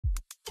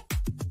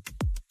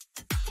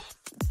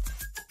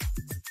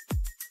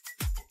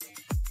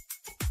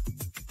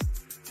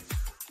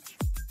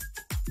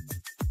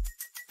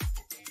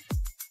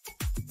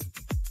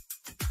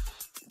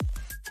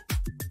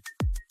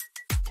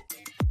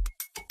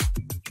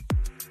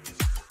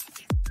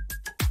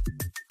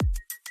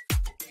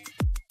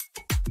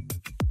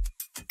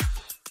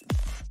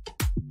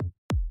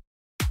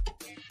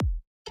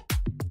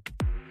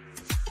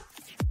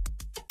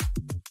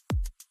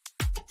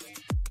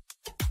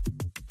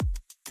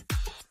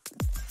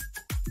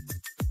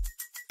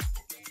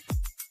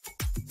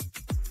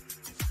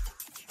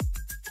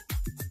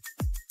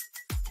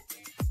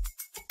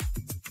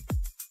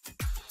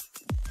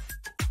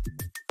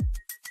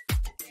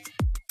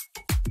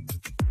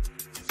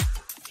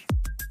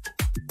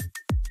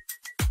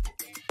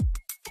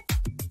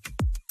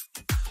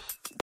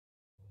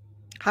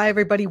Hi,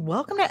 everybody.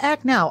 Welcome to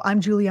Act Now. I'm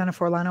Julianna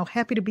Forlano.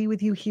 Happy to be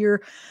with you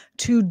here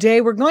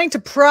today. We're going to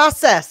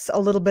process a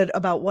little bit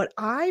about what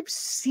I've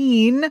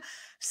seen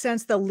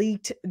since the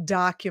leaked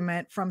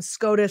document from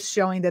SCOTUS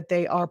showing that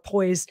they are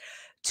poised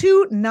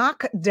to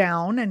knock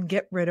down and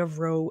get rid of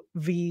Roe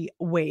v.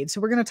 Wade. So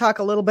we're going to talk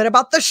a little bit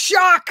about the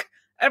shock.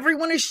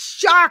 Everyone is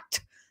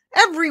shocked.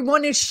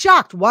 Everyone is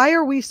shocked. Why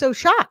are we so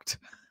shocked?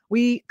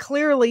 We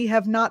clearly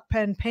have not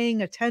been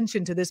paying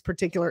attention to this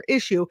particular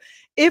issue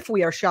if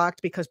we are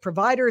shocked, because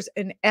providers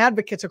and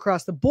advocates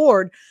across the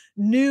board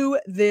knew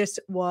this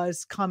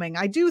was coming.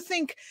 I do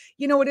think,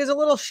 it is a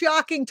little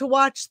shocking to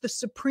watch the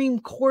Supreme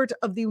Court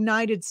of the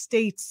United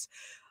States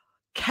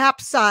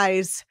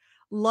capsize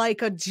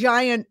like a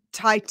giant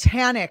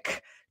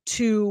Titanic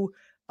to,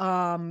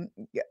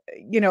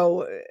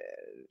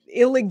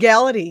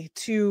 illegality,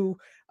 to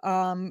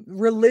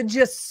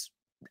religious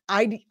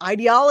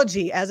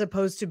ideology, as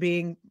opposed to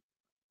being,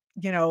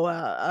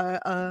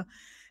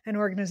 an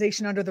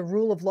organization under the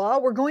rule of law.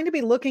 We're going to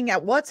be looking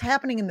at what's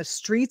happening in the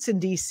streets in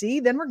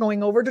DC. Then we're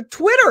going over to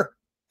Twitter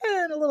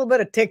and a little bit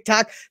of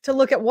TikTok to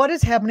look at what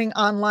is happening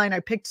online. I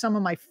picked some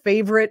of my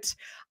favorite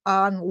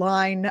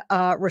online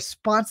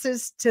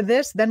responses to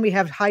this. Then we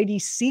have Heidi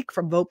Seek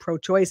from Vote Pro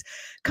Choice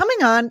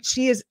coming on.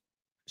 She's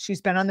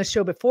been on the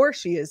show before.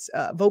 She is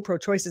Vote Pro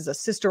Choice is a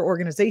sister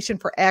organization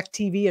for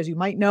actTV, as you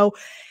might know.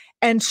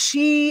 And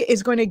she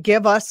is going to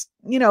give us,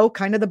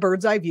 kind of the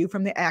bird's eye view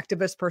from the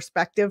activist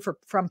perspective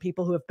from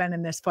people who have been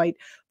in this fight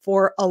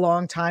for a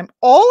long time.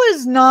 All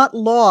is not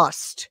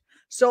lost.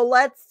 So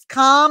let's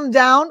calm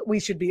down. We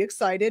should be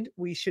excited.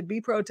 We should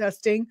be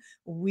protesting.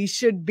 We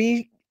should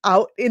be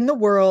out in the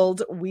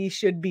world. We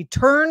should be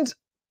turned,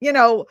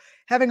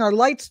 having our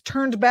lights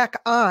turned back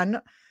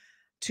on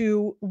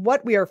to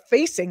what we are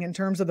facing in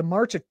terms of the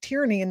march of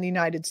tyranny in the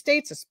United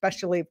States,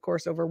 especially, of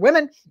course, over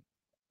women.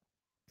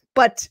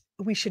 But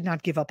we should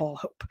not give up all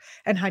hope.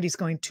 And Heidi's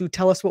going to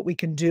tell us what we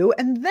can do.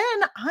 And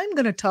then I'm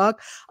going to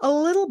talk a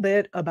little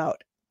bit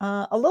about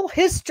a little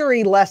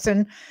history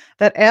lesson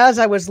that, as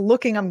I was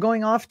looking, I'm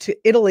going off to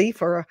Italy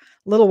for a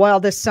little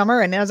while this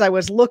summer. And as I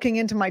was looking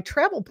into my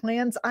travel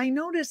plans, I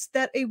noticed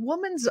that a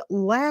woman's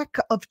lack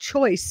of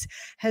choice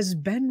has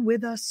been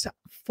with us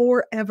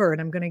forever.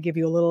 And I'm going to give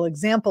you a little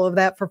example of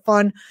that for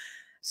fun.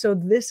 So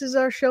this is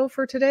our show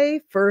for today.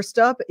 First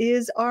up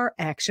is our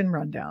action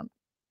rundown.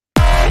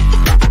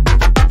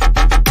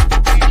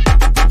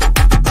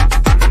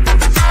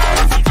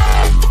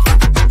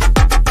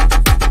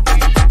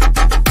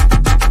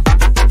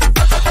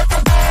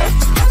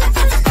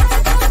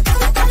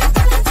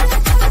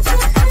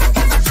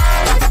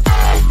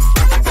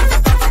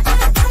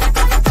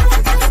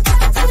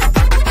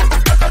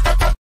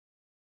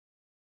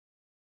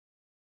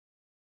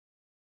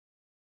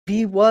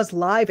 He was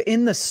live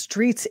in the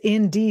streets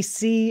in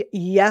DC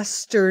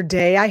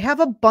yesterday. I have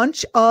a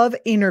bunch of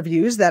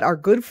interviews that our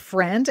good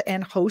friend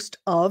and host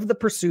of The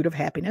Pursuit of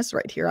Happiness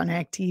right here on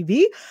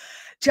actTV,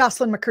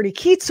 Jocelyn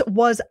McCurdy-Keats,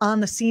 was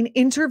on the scene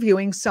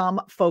interviewing some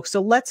folks.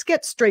 So let's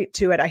get straight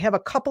to it. I have a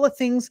couple of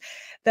things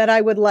that I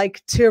would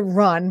like to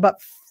run,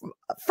 but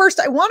first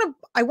I want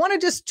to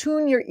just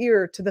tune your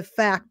ear to the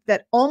fact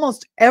that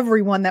almost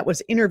everyone that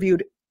was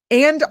interviewed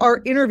and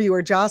our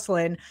interviewer,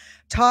 Jocelyn,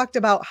 talked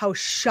about how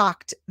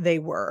shocked they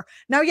were.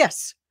 Now,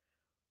 yes,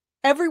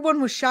 everyone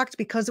was shocked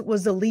because it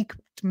was a leaked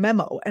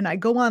memo. And I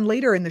go on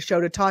later in the show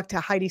to talk to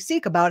Heidi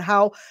Seek about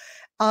how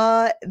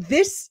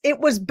it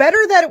was better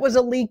that it was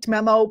a leaked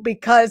memo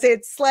because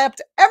it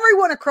slapped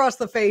everyone across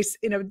the face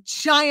in a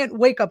giant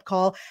wake-up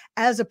call,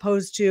 as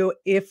opposed to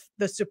if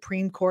the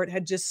Supreme Court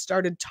had just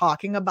started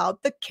talking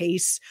about the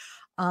case,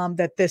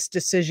 that this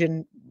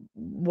decision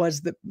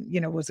was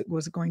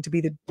was going to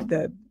be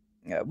the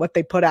what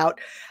they put out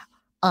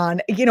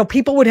on.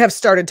 People would have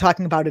started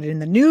talking about it in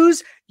the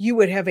news. You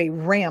would have a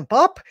ramp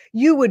up.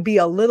 You would be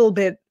a little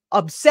bit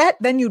upset.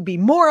 Then you'd be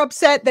more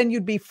upset. Then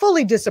you'd be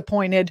fully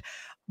disappointed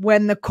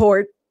when the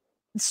court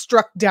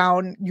struck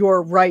down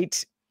your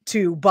right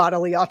to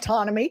bodily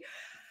autonomy.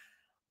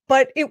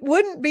 But it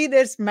wouldn't be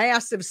this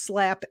massive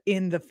slap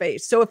in the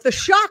face. So if the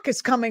shock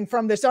is coming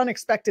from this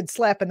unexpected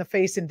slap in the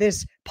face in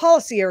this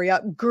policy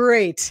area,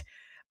 great.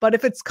 But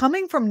if it's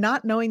coming from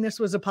not knowing this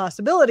was a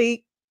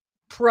possibility,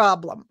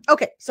 problem.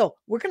 Okay, so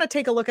we're going to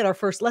take a look at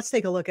let's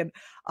take a look at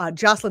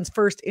Jocelyn's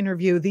first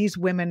interview. These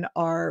women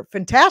are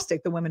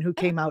fantastic, the women who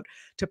came out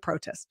to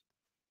protest.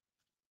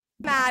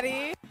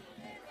 Maddie.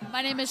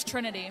 My name is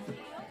Trinity.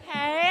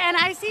 Okay, and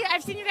I've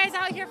seen you guys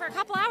out here for a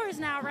couple hours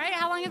now, right?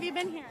 How long have you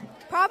been here?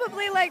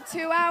 Probably like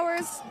 2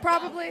 hours,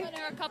 probably. Yeah, been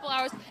here a couple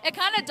hours. It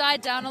kind of died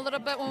down a little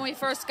bit when we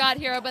first got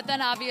here, but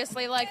then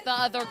obviously like the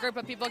other group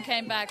of people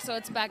came back, so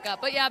it's back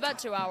up. But yeah, about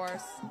 2 hours.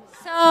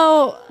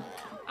 So,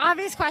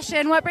 obvious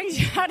question, what brings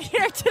you out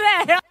here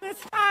today on this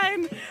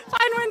fine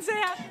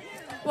Wednesday?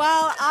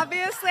 Well,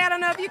 obviously, I don't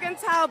know if you can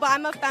tell, but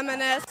I'm a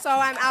feminist, so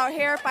I'm out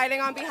here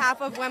fighting on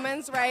behalf of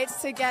women's rights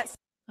to get...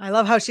 I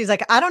love how she's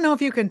like, I don't know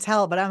if you can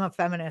tell, but I'm a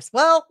feminist.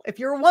 Well, if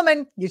you're a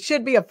woman, you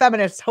should be a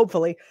feminist,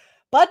 hopefully.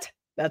 But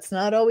That's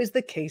not always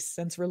the case,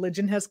 since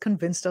religion has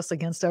convinced us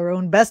against our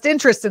own best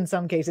interests in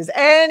some cases.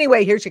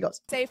 Anyway, here she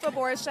goes. Safe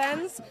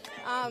abortions.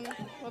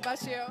 What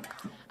about you?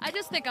 I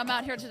just think I'm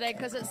out here today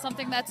because it's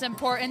something that's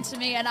important to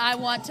me, and I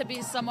want to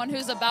be someone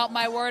who's about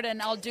my word,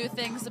 and I'll do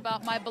things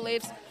about my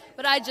beliefs.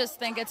 But I just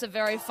think it's a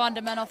very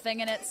fundamental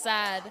thing, and it's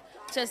sad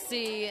to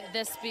see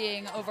this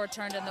being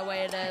overturned in the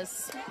way it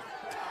is.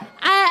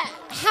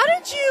 How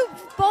did you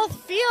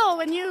both feel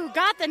when you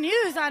got the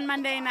news on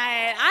Monday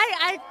night?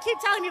 I keep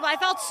telling people I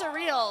felt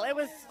surreal. It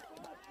was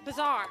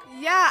bizarre.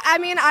 Yeah, I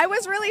mean, I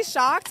was really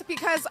shocked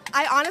because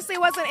I honestly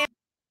wasn't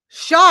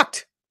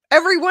Shocked.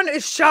 Everyone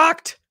is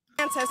shocked.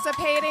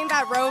 anticipating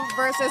that Roe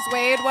versus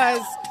Wade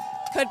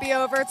could be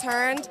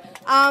overturned.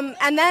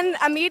 And then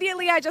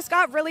immediately I just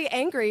got really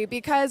angry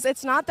because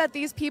it's not that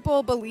these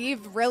people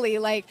believe really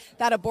like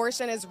that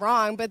abortion is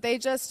wrong, but they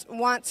just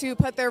want to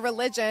put their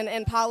religion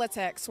in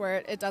politics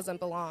where it doesn't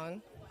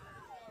belong.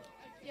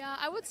 Yeah,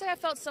 I would say I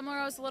felt similar.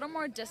 I was a little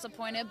more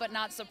disappointed, but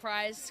not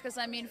surprised. Because,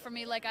 I mean, for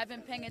me, like, I've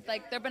been paying it,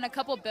 like, there have been a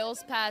couple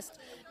bills passed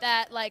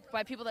that, like,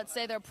 by people that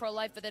say they're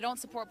pro-life, but they don't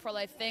support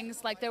pro-life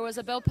things. Like, there was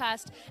a bill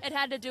passed, it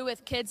had to do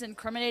with kids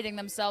incriminating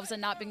themselves and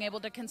not being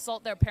able to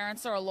consult their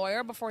parents or a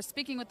lawyer before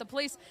speaking with the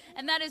police.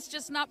 And that is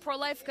just not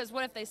pro-life, because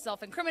what if they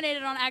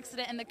self-incriminated on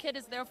accident and the kid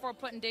is therefore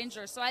put in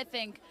danger? So I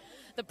think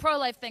the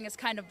pro-life thing is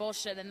kind of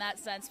bullshit in that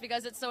sense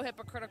because it's so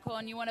hypocritical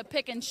and you want to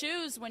pick and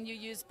choose when you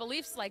use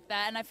beliefs like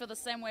that. And I feel the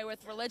same way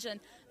with religion,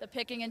 the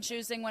picking and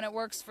choosing when it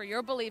works for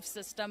your belief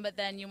system, but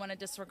then you want to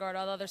disregard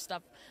all the other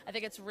stuff. I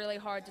think it's really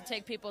hard to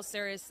take people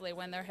seriously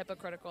when they're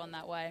hypocritical in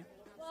that way.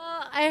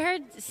 Well, I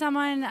heard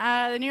someone,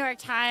 the New York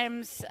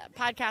Times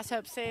podcast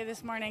host, say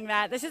this morning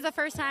that this is the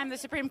first time the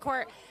Supreme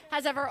Court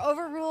has ever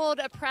overruled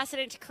a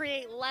precedent to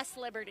create less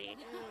liberty.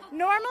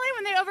 Normally,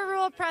 when they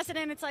overrule a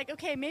precedent, it's like,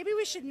 okay, maybe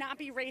we should not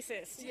be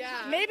racist.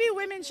 Yeah. Maybe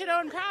women should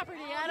own property.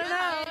 I don't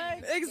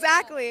know.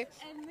 Exactly.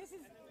 And this is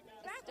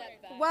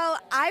Well,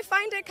 I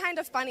find it kind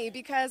of funny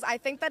because I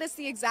think that it's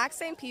the exact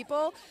same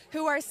people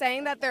who are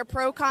saying that they're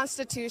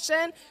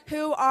pro-Constitution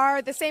who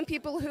are the same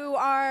people who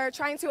are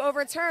trying to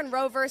overturn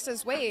Roe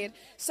versus Wade.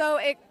 So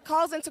it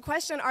calls into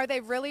question, are they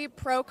really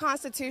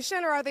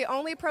pro-Constitution or are they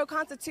only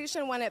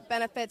pro-Constitution when it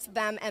benefits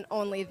them and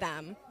only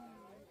them?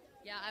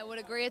 Yeah, I would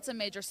agree. It's a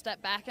major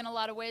step back in a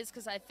lot of ways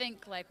because I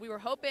think, like, we were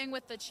hoping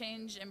with the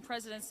change in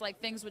presidents,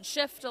 like, things would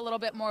shift a little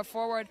bit more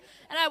forward.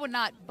 And I would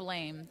not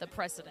blame the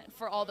president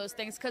for all those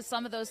things because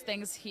some of those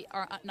things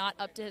are not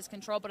up to his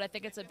control. But I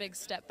think it's a big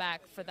step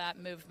back for that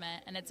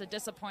movement, and it's a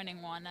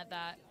disappointing one at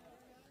that.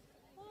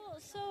 Well,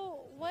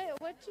 so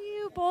what do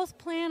you both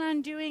plan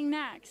on doing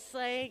next?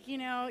 Like, you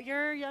know,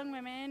 you're young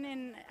women,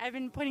 and I've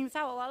been pointing this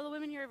out. A lot of the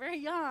women here are very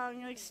young,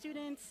 you're like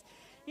students,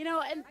 you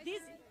know, and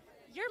these.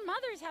 Your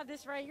mothers have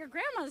this right. Your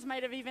grandmothers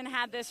might have even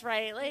had this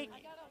right. Like,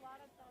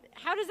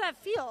 how does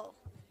that feel?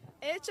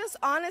 It just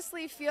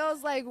honestly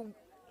feels like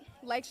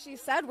she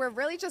said, we're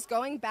really just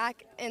going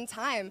back in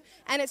time.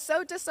 And it's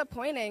so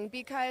disappointing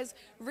because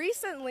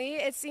recently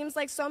it seems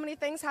like so many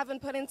things have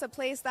been put into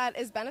place that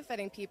is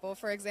benefiting people.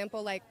 For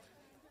example, like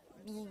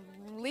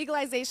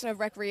legalization of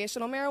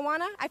recreational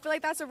marijuana. I feel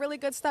like that's a really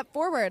good step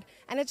forward.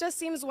 And it just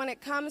seems when it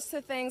comes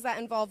to things that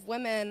involve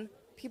women,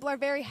 people are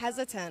very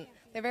hesitant.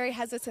 They're very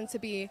hesitant to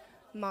be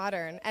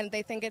modern, and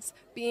they think it's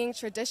being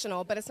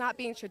traditional, but it's not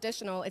being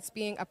traditional, it's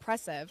being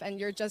oppressive, and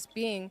you're just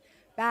being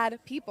bad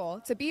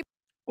people to be.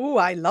 Ooh,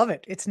 I love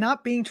it. It's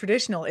not being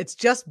traditional, it's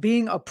just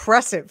being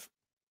oppressive.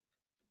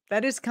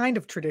 That is kind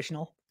of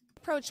traditional.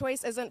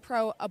 Pro-choice isn't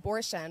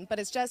pro-abortion, but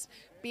it's just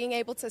being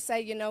able to say,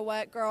 you know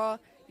what, girl,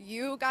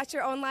 you got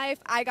your own life,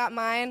 I got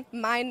mine,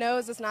 my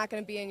nose is not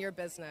going to be in your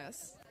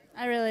business.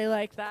 I really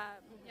like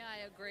that. Yeah,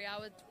 I agree.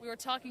 We were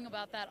talking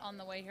about that on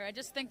the way here. I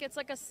just think it's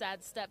like a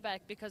sad step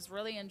back because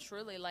really and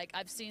truly, like,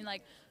 I've seen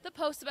like the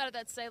posts about it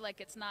that say like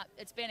it's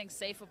banning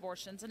safe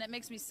abortions, and it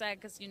makes me sad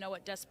because you know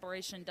what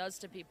desperation does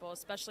to people,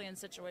 especially in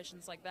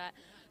situations like that.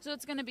 So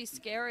it's going to be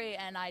scary,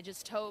 and I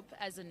just hope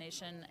as a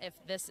nation, if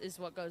this is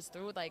what goes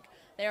through, like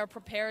they are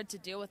prepared to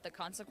deal with the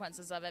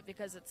consequences of it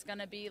because it's going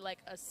to be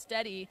like a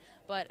steady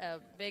but a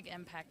big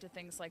impact to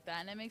things like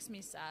that, and it makes me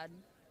sad.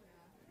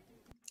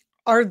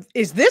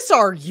 Is this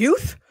our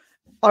youth?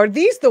 Are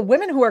these the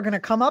women who are going to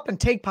come up and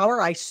take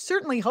power? I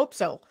certainly hope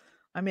so.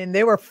 I mean,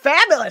 they were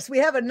fabulous. We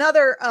have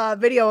another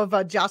video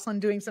of Jocelyn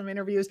doing some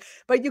interviews,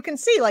 but you can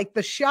see like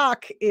the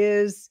shock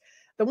is,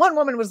 the one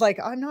woman was like,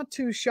 I'm not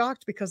too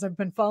shocked because I've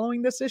been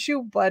following this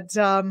issue, but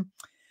the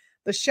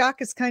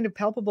shock is kind of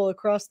palpable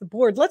across the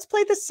board. Let's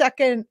play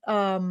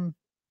the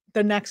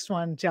next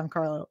one,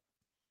 Giancarlo.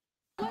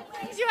 What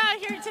brings you out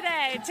here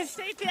today? To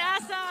state the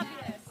ass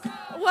obvious.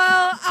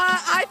 Well,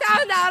 I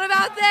found out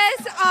about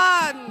this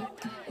on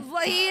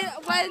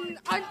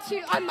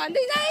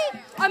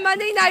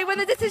Monday night when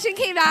the decision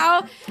came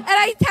out, and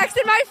I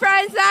texted my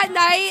friends that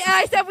night and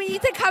I said we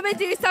need to come and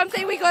do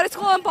something. We go to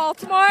school in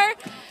Baltimore,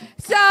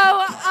 so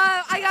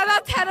I got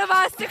about 10 of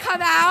us to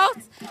come out,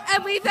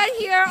 and we've been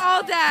here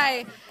all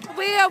day.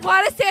 We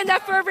want to stand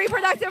up for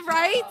reproductive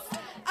rights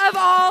of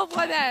all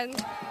women.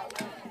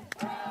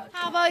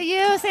 How about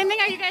you? Same thing.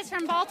 Are you guys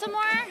from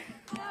Baltimore?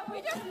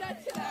 We just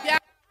met today. Yeah.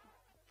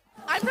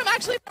 I'm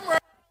actually from rural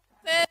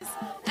Texas,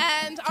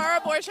 and our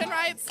abortion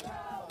rights.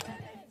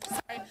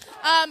 Sorry.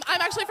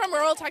 I'm actually from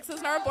rural Texas,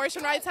 and our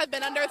abortion rights have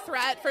been under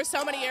threat for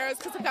so many years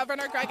because of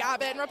Governor Greg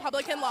Abbott and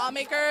Republican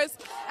lawmakers.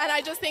 And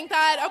I just think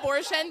that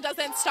abortion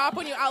doesn't stop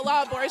when you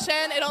outlaw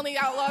abortion. It only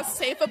outlaws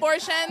safe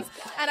abortions.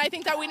 And I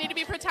think that we need to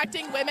be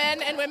protecting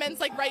women and women's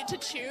right to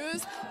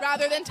choose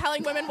rather than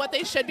telling women what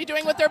they should be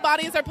doing with their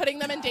bodies or putting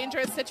them in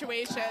dangerous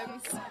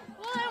situations.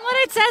 Well, and what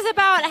it says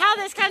about how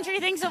this country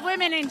thinks of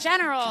women in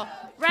general,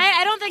 right?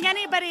 I don't think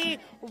anybody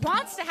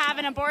wants to have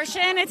an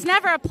abortion. It's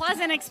never a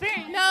pleasant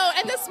experience. No,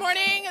 and this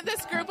morning,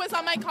 this group was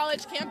on my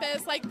college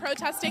campus,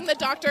 protesting the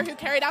doctor who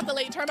carried out the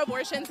late-term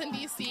abortions in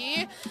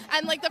D.C.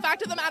 And, the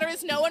fact of the matter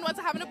is no one wants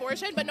to have an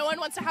abortion, but no one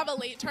wants to have a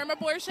late-term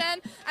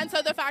abortion. And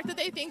so the fact that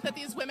they think that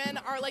these women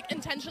are,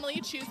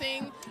 intentionally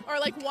choosing or,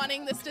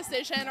 wanting this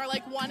decision or,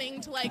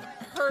 wanting to,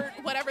 hurt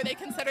whatever they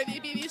consider to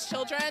be these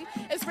children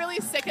is really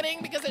sickening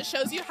because it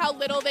shows you how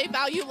little they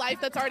value life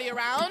that's already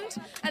around.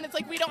 And it's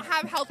we don't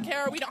have health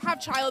care, we don't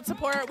have child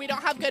support, we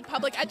don't have good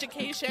public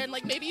education.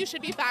 Maybe you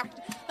should be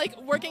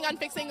working on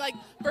fixing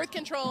birth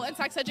control and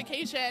sex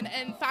education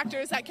and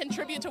factors that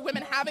contribute to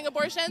women having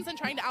abortions and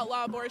trying to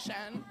outlaw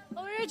abortion.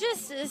 Well, we were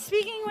just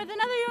speaking with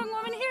another young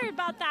woman here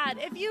about that.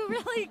 If you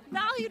really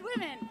valued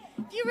women,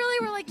 if you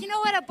really were you know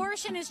what,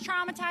 abortion is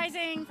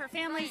traumatizing for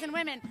families and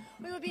women,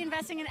 we would be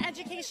investing in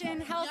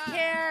education, health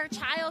care,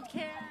 child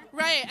care.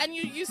 Right, and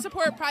you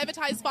support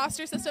privatized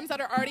foster systems that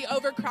are already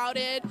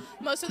overcrowded.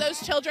 Most of those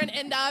children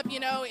end up,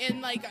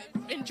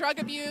 in drug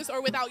abuse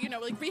or without,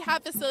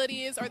 rehab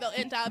facilities, or they'll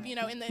end up,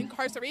 in the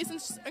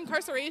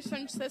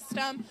incarceration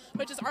system,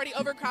 which is already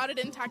overcrowded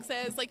in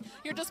Texas.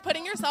 You're just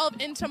putting yourself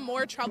into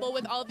more trouble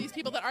with all of these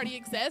people that already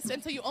exist,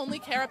 and so you only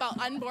care about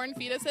unborn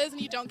fetuses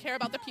and you don't care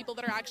about the people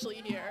that are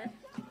actually here.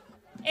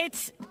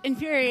 It's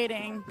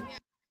infuriating.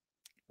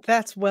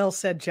 That's well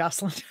said,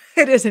 Jocelyn.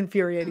 It is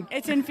infuriating.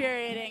 It's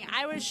infuriating.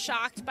 I was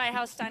shocked by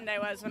how stunned I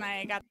was when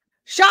I got...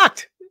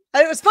 Shocked!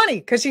 It was funny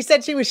because she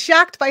said she was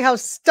shocked by how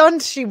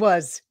stunned she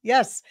was.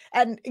 Yes.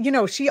 And,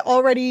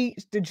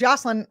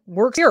 Jocelyn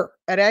works here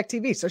at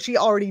actTV, so she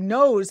already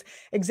knows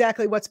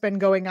exactly what's been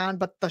going on,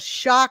 but the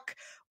shock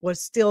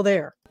was still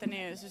there. The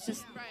news was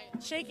just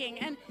shaking.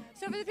 And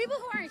so for the people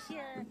who aren't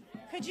here,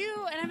 could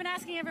you, and I've been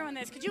asking everyone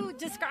this, could you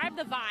describe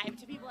the vibe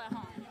to people at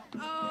home?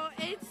 Oh,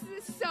 it's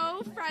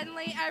so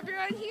friendly.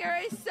 Everyone here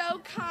is so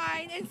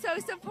kind and so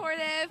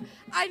supportive.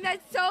 I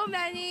met so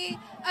many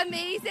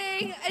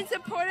amazing and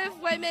supportive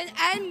women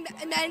and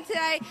men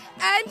today,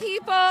 and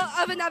people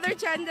of another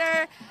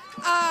gender.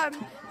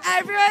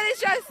 Everyone has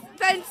just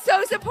been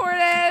so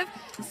supportive,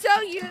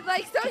 so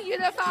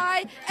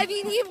unified. If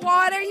you need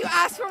water, you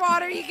ask for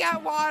water, you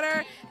get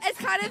water. It's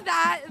kind of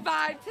that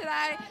vibe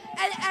today.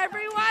 And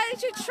everyone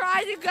should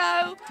try to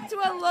go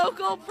to a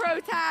local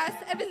protest.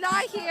 If it's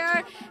not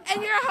here,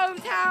 in your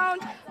hometown,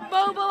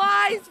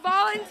 mobilize,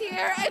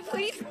 volunteer, and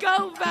please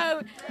go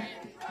vote.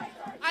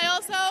 I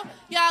also,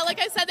 like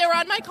I said, they were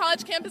on my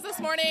college campus this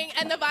morning,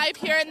 and the vibe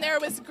here and there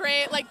was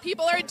great.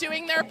 People are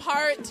doing their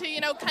part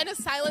to, kind of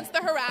silence the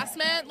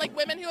harassment.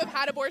 Women who have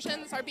had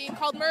abortions are being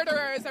called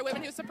murderers, or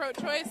women who support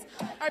choice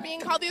are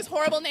being called these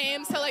horrible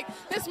names. So,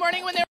 this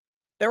morning when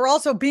they're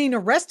also being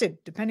arrested,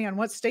 depending on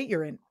what state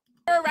you're in.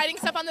 were writing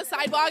stuff on the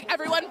sidewalk,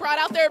 everyone brought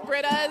out their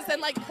Britas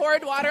and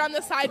poured water on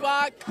the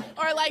sidewalk.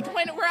 Or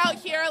when we're out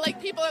here,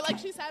 people are,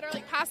 she said, are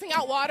passing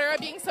out water,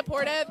 being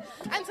supportive.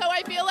 And so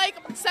I feel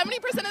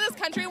 70% of this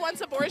country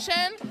wants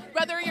abortion,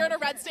 whether you're in a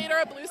red state or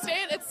a blue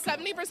state. It's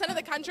 70% of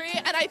the country,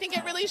 and I think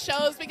it really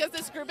shows because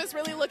this group is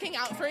really looking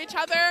out for each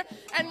other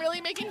and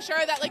really making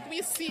sure that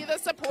we see the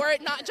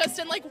support not just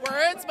in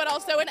words but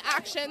also in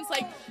actions,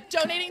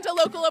 donating to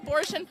local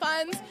abortion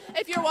funds.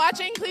 If you're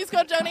watching, please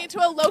go donate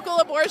to a local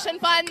abortion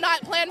fund,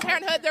 not Planned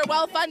Parenthood. They're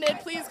well funded.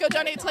 Please go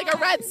donate to a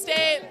red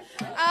state.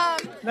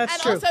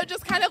 That's true. Also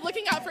just kind of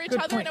looking out for each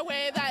other in a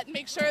way that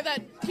makes sure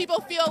that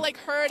people feel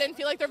heard and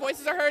feel their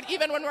voices are heard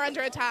even when we're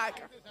under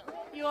attack.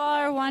 You all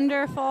are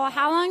wonderful.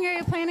 How long are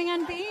you planning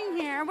on being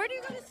here? Where do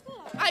you go to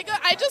school?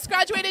 I just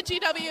graduated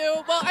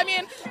GW. Well,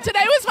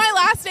 today was my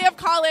last day of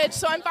college,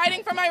 so I'm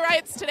fighting for my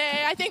rights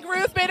today. I think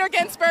Ruth Bader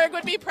Ginsburg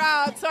would be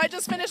proud, so I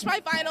just finished my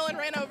final and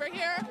ran over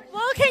here.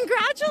 Well,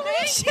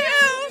 congratulations.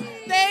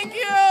 Thank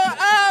you.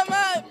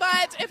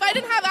 But if I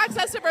didn't have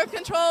access to birth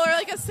control or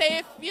a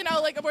safe,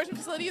 abortion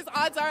facilities,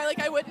 odds are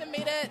I wouldn't have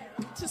made it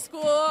to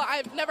school.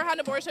 I've never had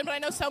an abortion, but I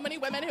know so many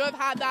women who have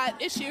had that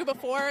issue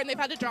before and they've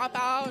had to drop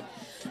out.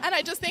 And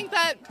I just think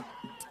that,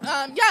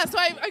 so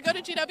I go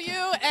to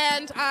GW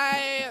and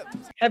I...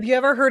 Have you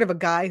ever heard of a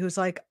guy who's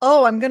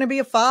oh, I'm going to be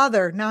a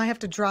father. Now I have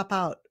to drop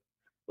out.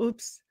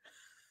 Oops.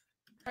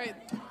 Right.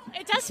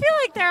 It does feel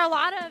there are a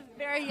lot of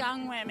very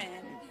young women.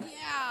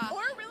 Yeah.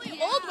 Or really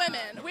old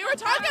women. We were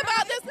talking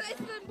about this.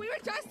 We were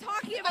just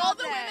talking about all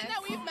the women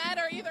that we've met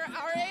are either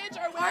our age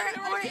or women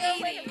who are here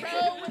when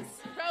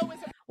Roe was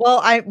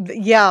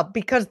Well,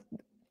 because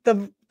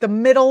the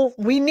middle.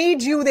 We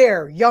need you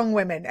there, young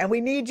women, and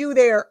we need you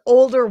there,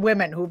 older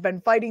women who've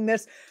been fighting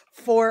this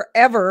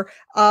forever,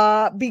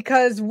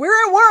 because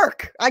we're at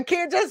work. I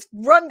can't just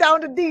run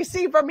down to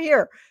DC from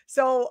here.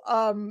 So,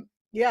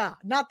 yeah,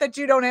 not that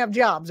you don't have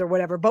jobs or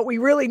whatever, but we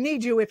really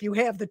need you if you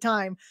have the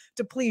time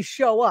to please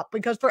show up,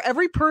 because for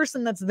every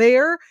person that's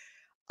there,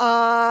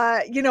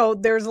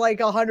 there's like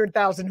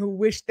 100,000 who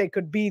wish they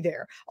could be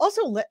there.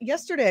 Also,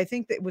 yesterday, I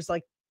think that it was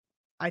like,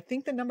 I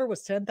think the number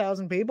was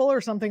 10,000 people or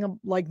something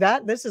like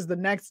that. This is the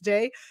next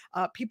day.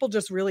 People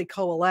just really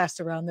coalesced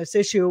around this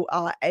issue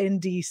in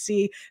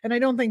DC. And I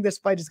don't think this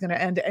fight is going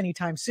to end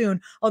anytime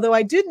soon. Although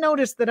I did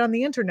notice that on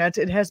the internet,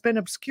 it has been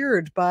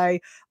obscured by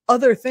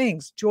other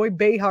things. Joy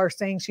Behar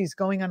saying she's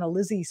going on a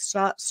Lizzie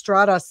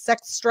Strata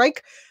sex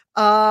strike.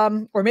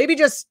 Or maybe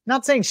just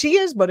not saying she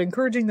is, but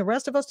encouraging the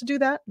rest of us to do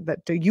that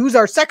to use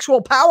our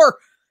sexual power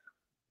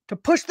to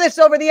push this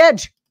over the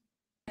edge.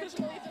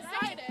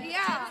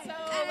 Yeah.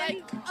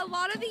 A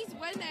lot of these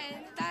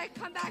women that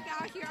come back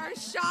out here are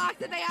shocked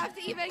that they have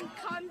to even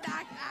come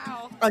back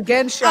out.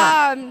 Again,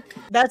 shocked.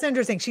 That's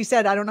interesting. She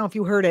said, I don't know if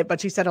you heard it,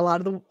 but she said a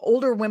lot of the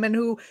older women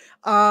who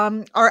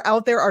are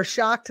out there are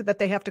shocked that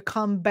they have to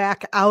come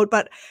back out.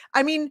 But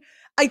I mean,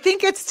 I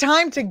think it's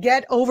time to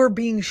get over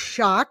being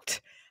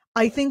shocked.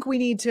 I think we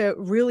need to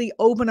really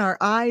open our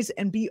eyes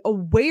and be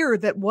aware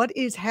that what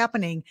is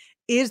happening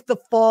is the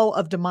fall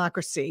of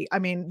democracy. I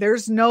mean,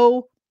 there's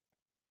no...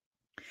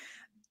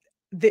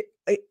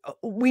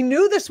 we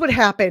knew this would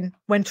happen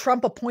when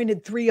Trump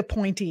appointed 3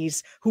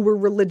 appointees who were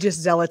religious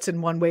zealots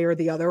in one way or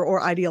the other,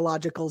 or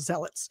ideological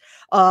zealots,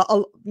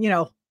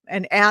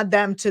 and add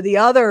them to the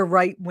other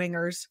right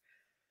wingers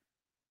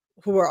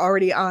who were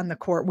already on the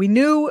court. We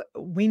knew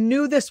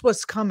this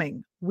was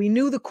coming. We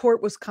knew the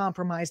court was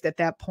compromised at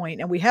that point,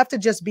 and we have to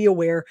just be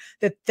aware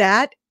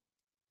that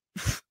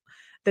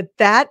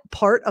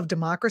part of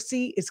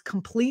democracy is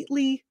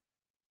completely...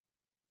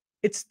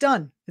 It's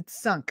done. It's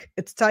sunk.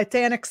 It's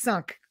Titanic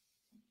sunk.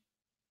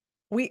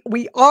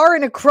 We are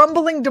in a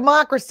crumbling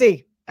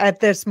democracy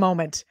at this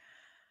moment.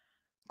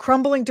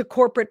 Crumbling to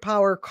corporate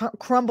power,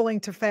 crumbling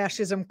to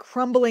fascism,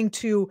 crumbling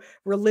to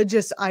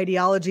religious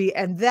ideology.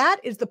 And that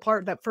is the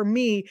part that for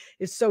me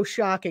is so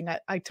shocking.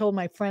 I told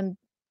my friend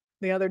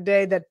the other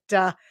day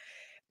that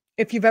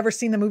if you've ever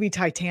seen the movie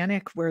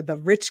Titanic, where the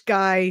rich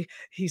guy,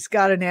 he's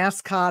got an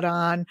ascot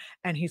on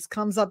and he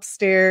comes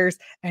upstairs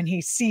and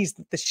he sees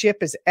that the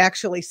ship is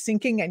actually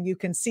sinking, and you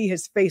can see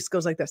his face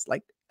goes like this,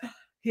 like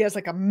he has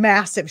like a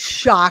massive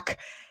shock.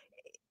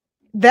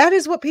 That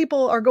is what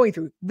people are going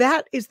through.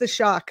 That is the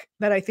shock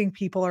that I think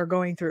people are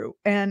going through.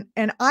 And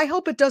I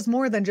hope it does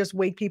more than just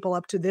wake people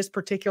up to this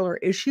particular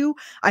issue.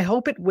 I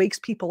hope it wakes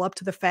people up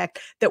to the fact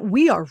that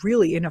we are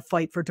really in a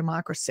fight for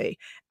democracy.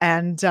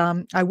 And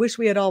I wish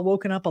we had all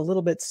woken up a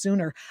little bit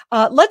sooner.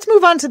 Let's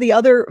move on to the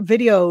other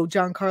video,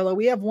 Giancarlo.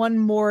 We have one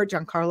more.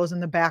 Giancarlo's in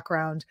the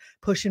background,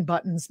 pushing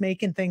buttons,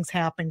 making things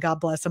happen. God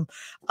bless him.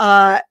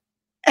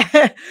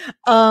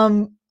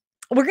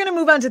 We're going to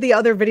move on to the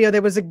other video.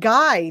 There was a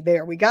guy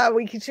there.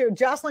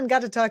 Jocelyn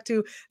got to talk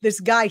to this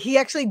guy. He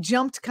actually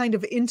jumped kind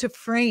of into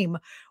frame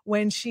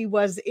when she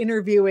was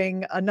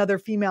interviewing another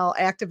female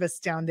activist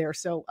down there.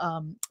 So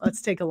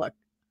let's take a look.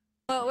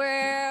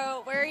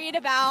 We're worried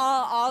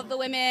about all of the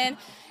women.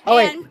 Oh,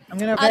 wait, I'm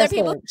going to fast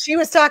forward. She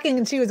was talking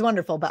and she was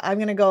wonderful, but I'm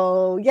going to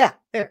go, yeah,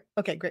 there.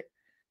 Okay, great.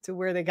 To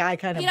where the guy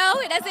kind of...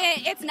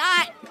 it's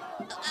not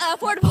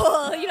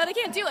affordable. They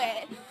can't do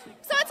it.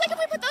 So it's like if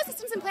we put those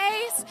systems in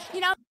place,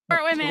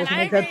 For women,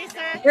 I agree,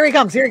 sir. Here he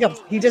comes.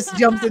 He just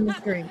jumped in the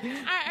screen.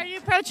 Are you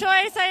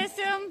pro-choice, I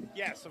assume?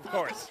 Yes, of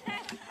course.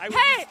 It's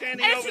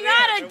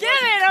not a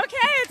given,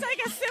 okay? It's like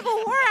a civil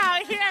war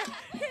out here.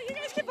 You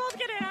guys can both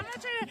get in. I'm not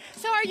trying to...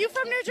 So are you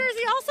from New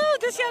Jersey also?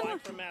 I'm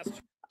from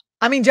Massachusetts.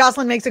 I mean,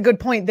 Jocelyn makes a good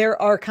point.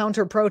 There are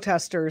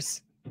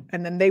counter-protesters,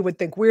 and then they would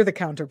think we're the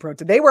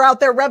counter-protesters. They were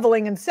out there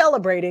reveling and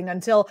celebrating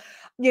until,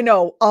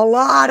 a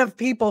lot of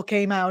people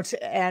came out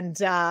and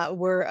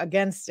were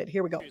against it.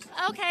 Here we go.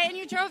 Okay, and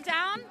you drove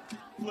down?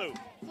 Flew.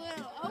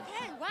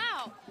 Okay,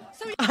 wow.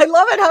 So I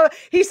love it how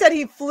he said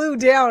he flew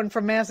down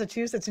from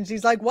Massachusetts, and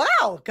she's like,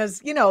 wow, because,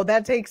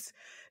 that takes...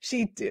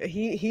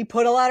 He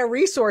put a lot of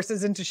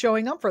resources into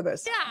showing up for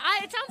this.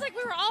 Yeah, it sounds like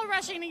we were all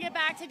rushing to get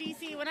back to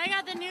DC. When I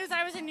got the news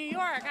I was in New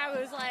York, I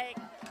was like,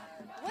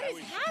 what is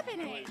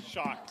happening? I was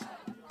shocked.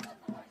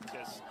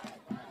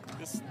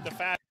 The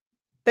fact.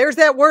 There's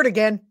that word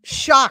again,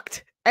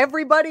 shocked.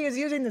 Everybody is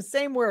using the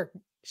same word,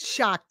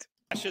 shocked.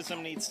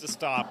 Fascism needs to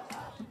stop.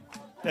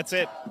 That's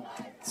it.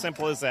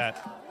 Simple as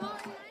that. Well,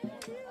 I'm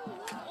too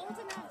old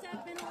enough to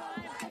have been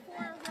alive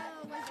before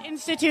Roe was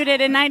instituted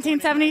in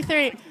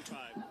 1973.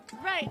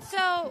 Right,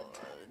 so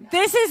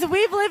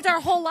we've lived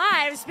our whole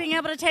lives being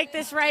able to take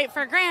this right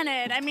for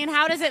granted. I mean,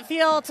 how does it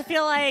feel to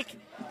feel like...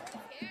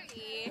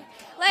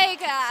 Scary.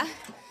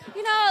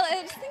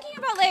 Just thinking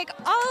about,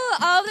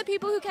 all of the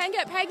people who can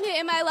get pregnant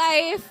in my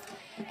life,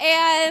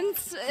 and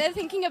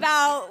thinking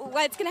about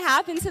what's going to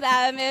happen to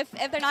them if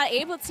they're not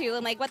able to,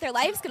 and like what their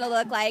life's going to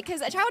look like,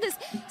 because a child is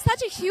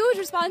such a huge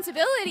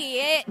responsibility.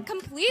 It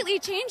completely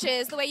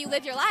changes the way you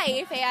live your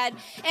life, and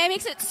it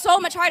makes it so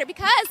much harder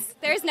because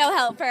there's no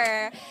help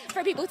for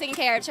people taking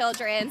care of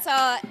children.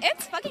 So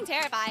it's fucking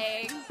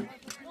terrifying.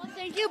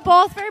 Thank you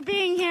both for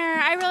being here.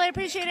 I really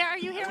appreciate it. Are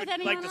you here with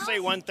anyone else? I'd like to say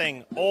one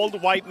thing.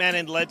 Old white men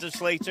in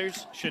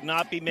legislatures should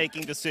not be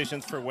making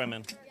decisions for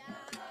women.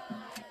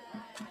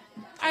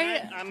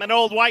 I'm an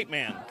old white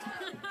man.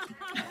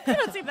 You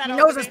don't seem that He old.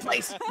 knows his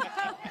place.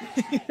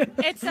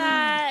 It's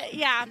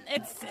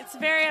it's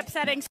very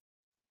upsetting.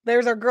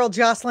 There's our girl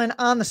Jocelyn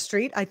on the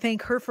street. I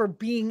thank her for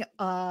being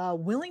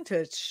willing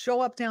to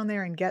show up down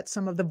there and get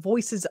some of the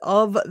voices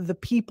of the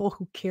people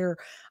who care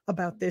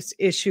about this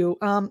issue.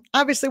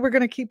 Obviously, we're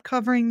going to keep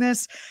covering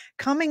this.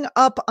 Coming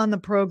up on the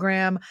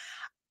program,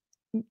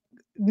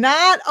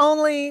 not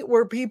only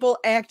were people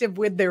active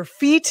with their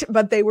feet,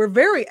 but they were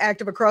very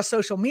active across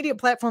social media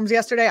platforms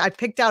yesterday. I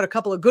picked out a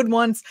couple of good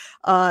ones,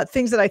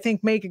 things that I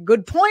think make a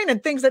good point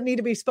and things that need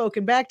to be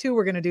spoken back to.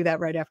 We're going to do that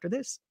right after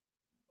this.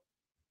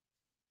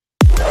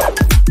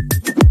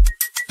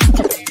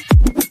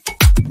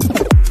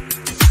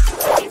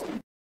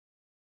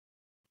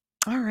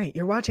 All right,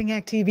 you're watching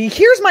actTV.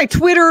 Here's my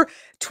Twitter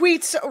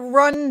tweets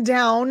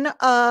rundown.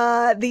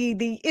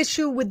 The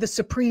issue with the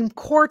Supreme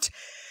Court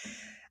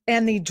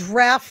and the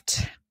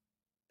draft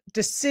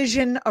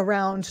decision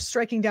around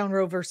striking down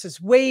Roe versus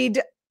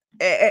Wade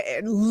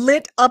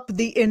lit up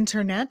the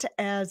internet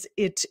as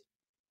it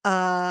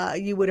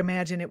you would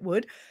imagine it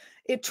would.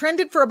 It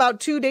trended for about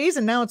 2 days,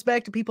 and now it's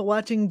back to people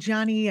watching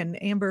Johnny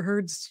and Amber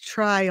Heard's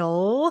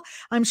trial.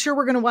 I'm sure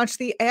we're going to watch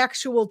the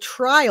actual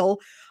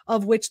trial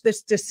of which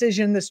this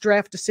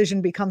draft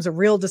decision becomes a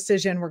real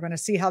decision. We're going to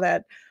see how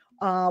that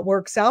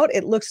works out.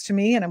 It looks to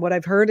me, and what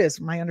I've heard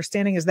is my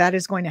understanding is that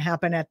is going to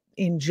happen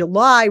in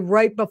July,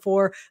 right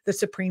before the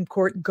Supreme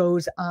Court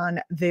goes on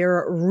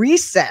their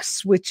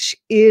recess, which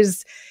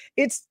is,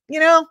 it's,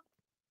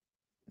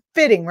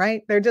 fitting,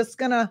 right? They're just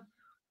gonna,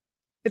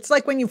 it's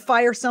like when you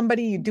fire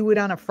somebody, you do it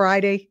on a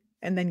Friday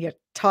and then you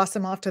toss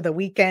them off to the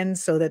weekend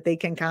so that they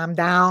can calm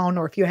down.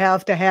 Or if you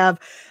have to have,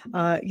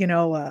 a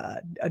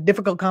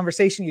difficult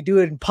conversation, you do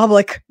it in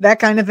public, that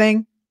kind of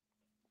thing.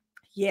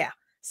 Yeah.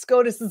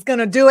 SCOTUS is going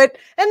to do it.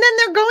 And then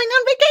they're going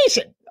on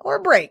vacation or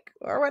break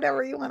or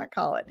whatever you want to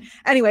call it.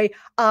 Anyway,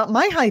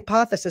 my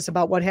hypothesis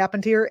about what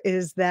happened here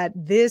is that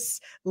this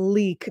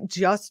leak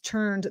just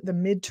turned the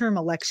midterm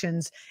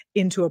elections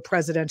into a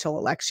presidential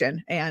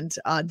election. And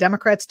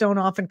Democrats don't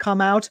often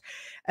come out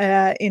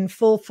in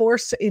full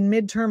force in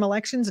midterm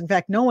elections. In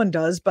fact, no one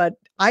does, but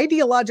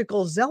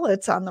ideological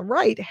zealots on the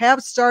right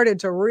have started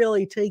to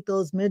really take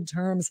those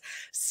midterms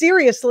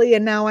seriously.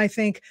 And now I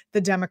think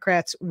the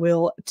Democrats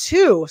will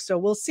too. So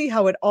we'll see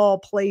how it all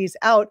plays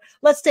out.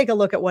 Let's take a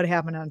look at what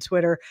happened on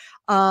Twitter.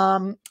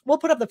 We'll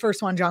put up the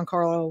first one,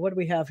 Giancarlo. What do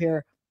we have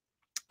here?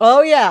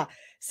 Oh, yeah.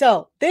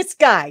 So this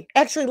guy,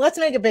 actually, let's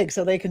make it big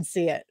so they can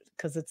see it,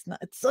 because it's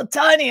so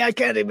tiny. I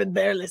can't even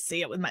barely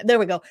see it with there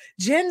we go.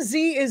 Gen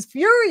Z is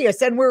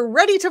furious and we're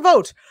ready to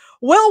vote.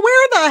 Well,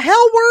 where the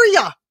hell were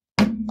you?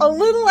 A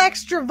little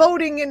extra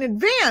voting in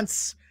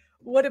advance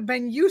would have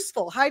been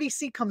useful. Heidi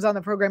C comes on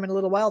the program in a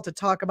little while to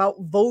talk about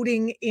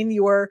voting in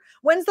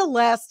when's the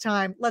last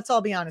time? Let's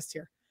all be honest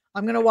here.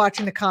 I'm going to watch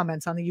in the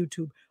comments on the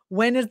YouTube.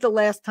 When is the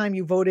last time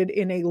you voted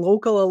in a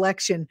local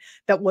election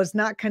that was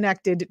not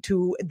connected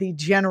to the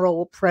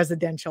general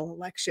presidential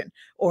election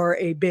or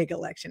a big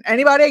election?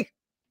 Anybody?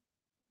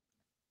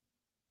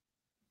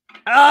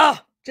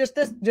 Just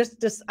this.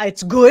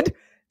 It's good.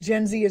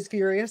 Gen Z is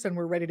furious and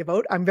we're ready to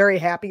vote. I'm very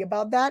happy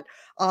about that.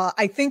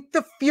 I think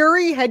the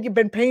fury, had you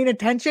been paying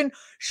attention,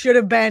 should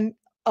have been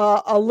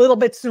a little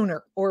bit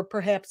sooner, or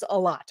perhaps a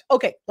lot.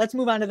 Okay, let's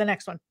move on to the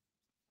next one.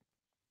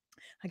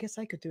 I guess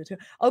I could do it too.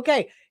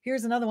 Okay,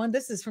 here's another one.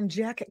 This is from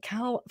Jack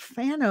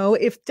Calfano.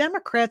 If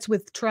Democrats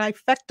with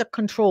trifecta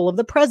control of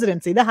the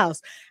presidency, the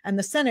House, and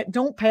the Senate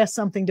don't pass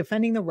something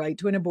defending the right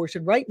to an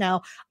abortion right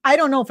now, I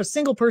don't know if a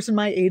single person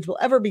my age will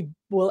ever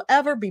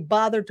be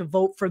bothered to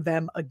vote for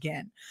them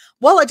again.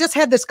 Well, I just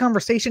had this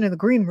conversation in the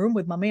green room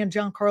with my man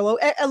Giancarlo.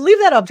 Leave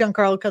that up,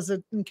 Giancarlo, because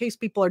in case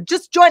people are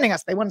just joining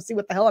us, they want to see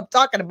what the hell I'm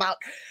talking about.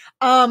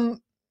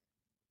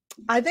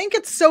 I think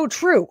it's so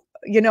true.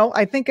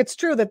 I think it's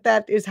true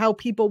that is how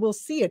people will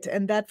see it.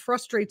 And that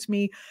frustrates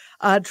me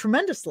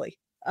tremendously.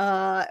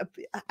 I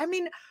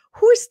mean,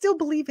 who is still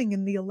believing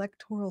in the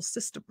electoral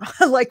system?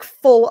 Like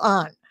full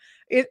on.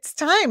 It's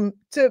time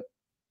to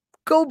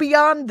go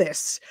beyond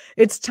this.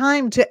 It's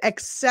time to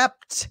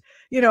accept,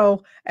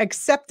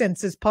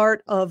 acceptance is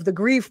part of the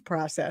grief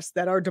process,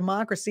 that our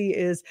democracy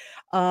is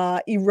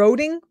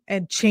eroding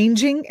and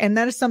changing. And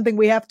that is something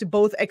we have to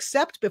both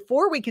accept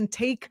before we can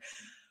take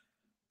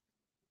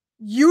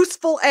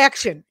useful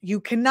action.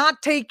 You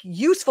cannot take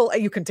useful,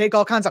 you can take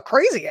all kinds of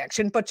crazy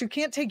action, but you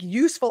can't take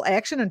useful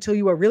action until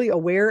you are really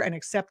aware and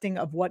accepting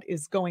of what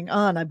is going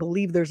on. I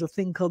believe there's a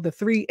thing called the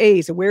 3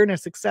 A's: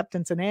 awareness,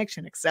 acceptance, and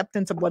action.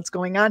 Acceptance of what's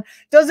going on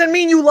doesn't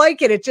mean you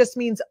like it. It just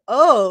means,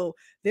 oh,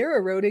 they're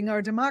eroding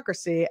our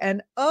democracy.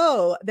 And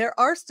oh, there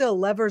are still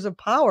levers of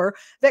power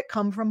that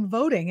come from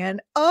voting.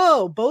 And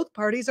oh, both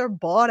parties are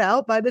bought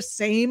out by the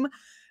same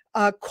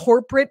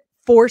corporate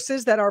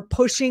forces that are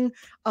pushing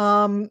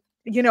anti-human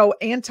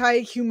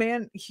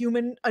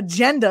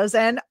agendas.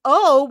 And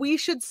oh, we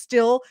should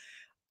still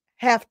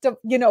have to,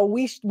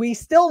 we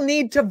still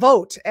need to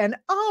vote. And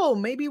oh,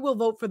 maybe we'll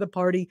vote for the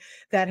party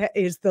that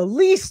is the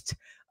least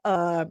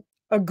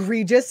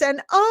egregious.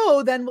 And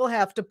oh, then we'll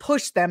have to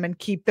push them and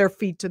keep their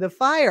feet to the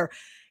fire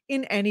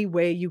in any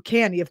way you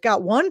can. You've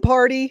got one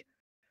party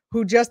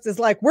who just is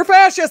like, we're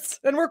fascists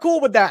and we're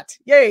cool with that.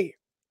 Yay.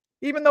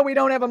 Even though we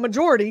don't have a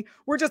majority,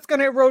 we're just going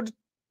to erode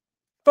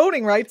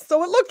voting rights,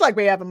 so it looks like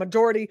we have a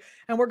majority,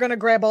 and we're going to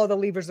grab all the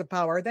levers of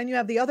power. Then you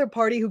have the other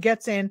party who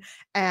gets in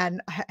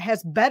and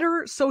has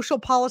better social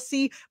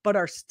policy, but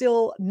are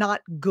still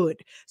not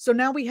good. So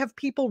now we have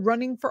people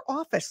running for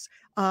office.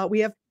 We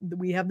have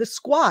the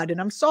squad,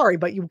 and I'm sorry,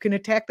 but you can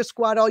attack the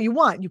squad all you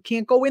want. You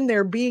can't go in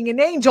there being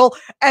an angel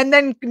and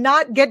then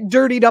not get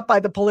dirtied up by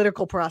the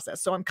political process.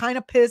 So I'm kind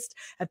of pissed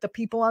at the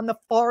people on the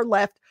far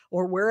left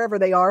or wherever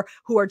they are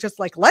who are just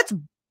like, let's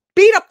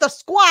beat up the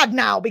squad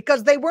now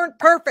because they weren't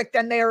perfect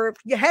and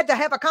you had to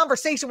have a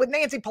conversation with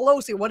Nancy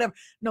Pelosi or whatever.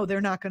 No, they're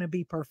not going to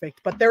be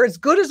perfect, but they're as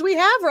good as we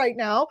have right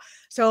now.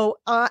 So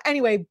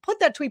anyway, put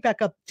that tweet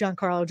back up, John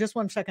Carlo, just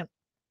 1 second,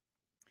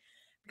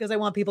 because I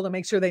want people to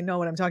make sure they know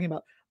what I'm talking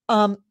about.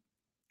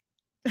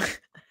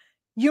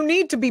 You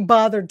need to be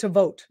bothered to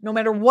vote, no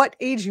matter what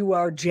age you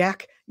are,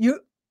 Jack. No,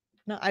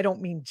 I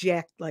don't mean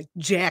Jack like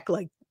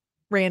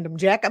random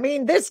Jack. I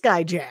mean this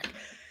guy, Jack.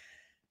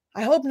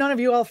 I hope none of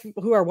you all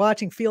who are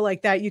watching feel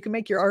like that. You can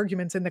make your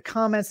arguments in the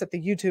comments at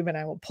the YouTube, and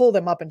I will pull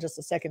them up in just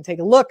a second. Take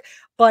a look.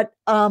 But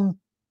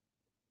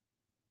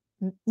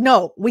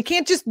no, we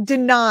can't just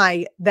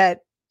deny that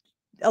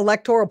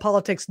electoral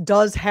politics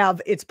does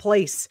have its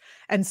place,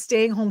 and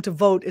staying home to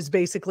vote is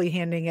basically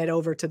handing it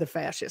over to the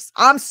fascists.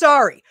 I'm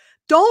sorry.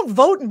 Don't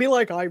vote and be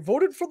like, I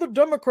voted for the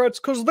Democrats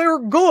because they're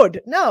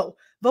good. No,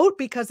 vote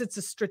because it's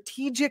a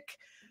strategic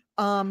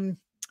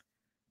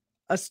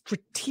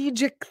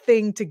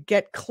thing to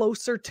get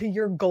closer to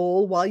your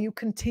goal while you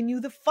continue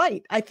the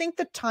fight. I think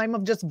the time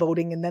of just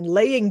voting and then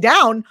laying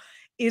down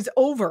is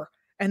over.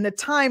 And the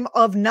time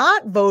of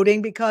not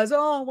voting because,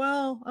 oh,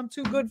 well, I'm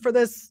too good for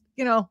this,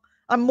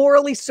 I'm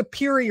morally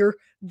superior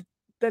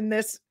than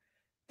this.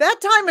 That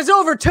time is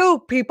over too,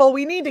 people.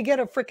 We need to get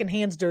our freaking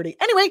hands dirty.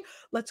 Anyway,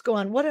 let's go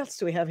on. What else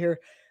do we have here?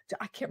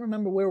 I can't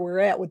remember where we're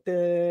at with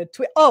the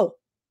tweet. Oh,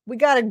 we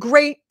got a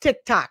great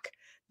TikTok.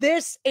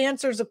 This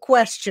answers a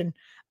question.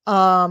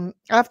 I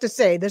have to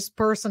say, this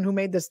person who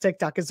made this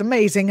TikTok is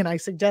amazing, and I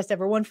suggest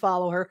everyone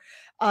follow her.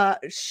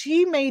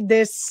 She made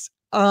this,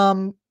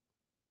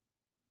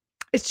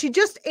 she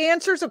just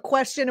answers a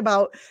question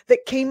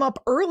that came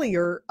up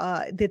earlier,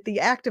 that the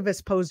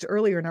activists posed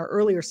earlier in our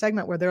earlier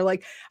segment, where they're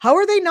like, how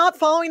are they not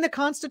following the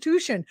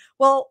Constitution?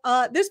 Well,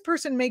 this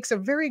person makes a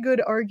very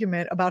good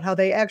argument about how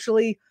they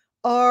actually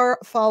are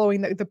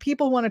following the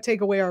people who want to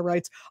take away our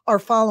rights are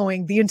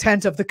following the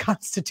intent of the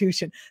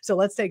Constitution. So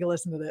let's take a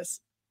listen to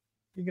this.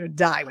 You're going to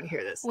die when you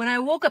hear this. When I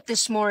woke up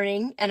this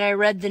morning and I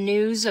read the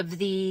news of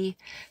the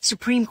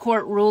Supreme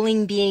Court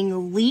ruling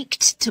being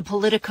leaked to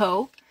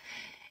Politico,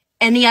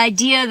 and the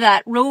idea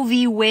that Roe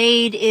v.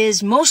 Wade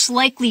is most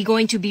likely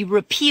going to be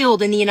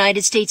repealed in the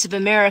United States of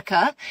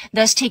America,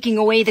 thus taking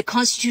away the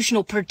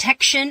constitutional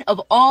protection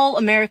of all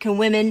American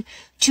women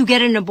to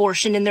get an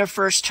abortion in their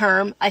first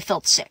term, I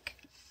felt sick.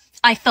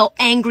 I felt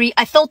angry.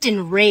 I felt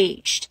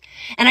enraged.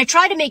 And I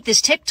try to make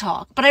this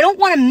TikTok, but I don't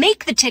want to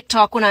make the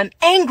TikTok when I'm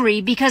angry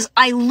because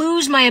I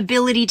lose my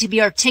ability to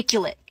be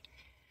articulate.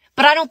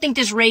 But I don't think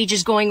this rage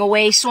is going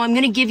away, so I'm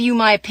going to give you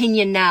my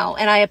opinion now.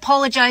 And I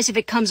apologize if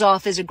it comes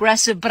off as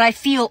aggressive, but I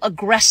feel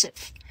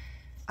aggressive.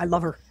 I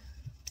love her.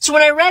 So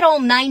when I read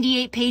all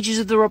 98 pages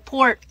of the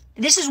report,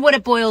 this is what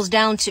it boils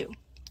down to.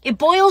 It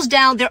boils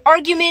down, their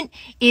argument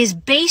is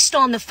based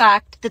on the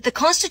fact that the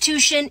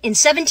Constitution in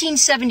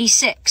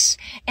 1776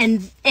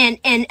 and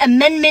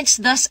amendments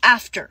thus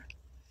after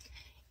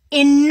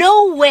in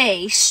no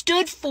way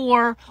stood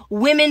for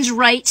women's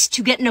rights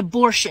to get an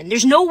abortion.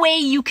 There's no way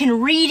you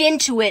can read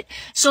into it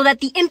so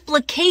that the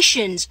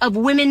implications of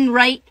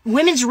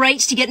women's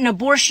rights to get an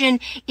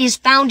abortion is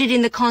founded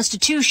in the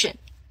Constitution.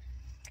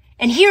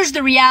 And here's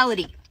the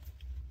reality.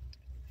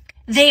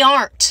 They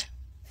aren't.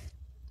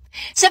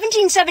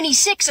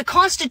 1776, a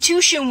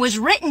constitution was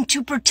written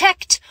to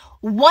protect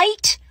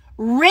white,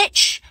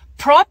 rich,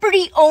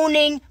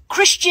 property-owning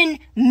Christian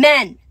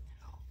men.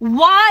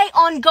 Why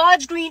on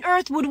God's green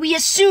earth would we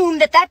assume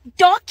that that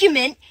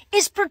document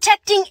is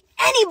protecting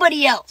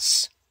anybody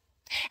else?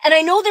 And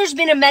I know there's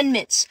been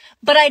amendments,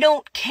 but I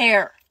don't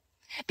care.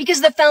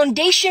 because the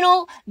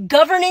foundational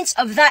governance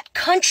of that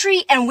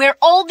country and where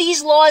all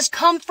these laws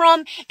come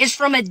from is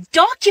from a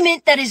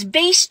document that is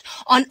based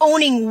on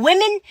owning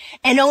women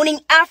and owning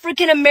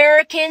African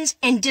Americans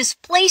and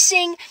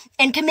displacing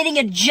and committing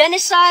a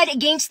genocide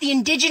against the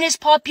indigenous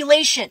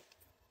population.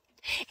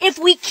 If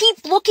we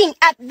keep looking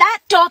at that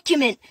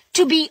document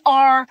to be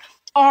our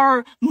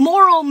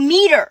moral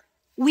meter,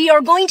 we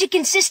are going to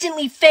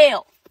consistently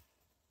fail.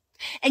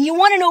 And you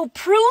want to know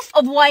proof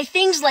of why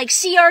things like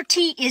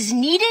CRT is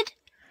needed?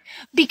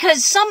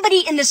 Because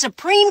somebody in the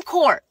Supreme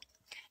Court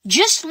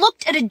just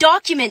looked at a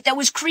document that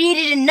was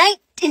created in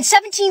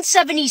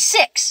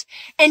 1776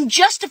 and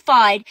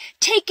justified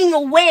taking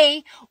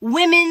away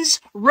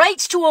women's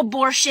rights to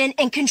abortion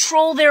and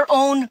control their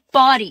own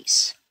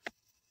bodies.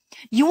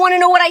 You want to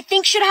know what I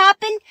think should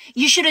happen?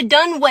 You should have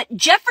done what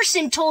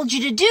Jefferson told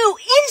you to do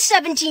in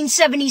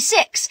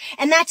 1776.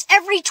 And that's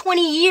every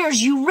 20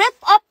 years you rip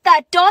up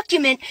that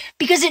document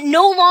because it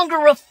no longer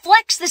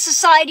reflects the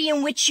society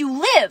in which you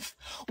live.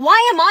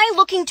 Why am I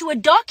looking to a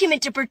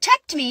document to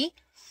protect me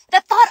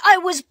that thought I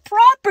was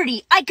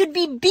property? I could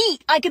be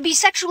beat, I could be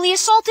sexually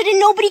assaulted, and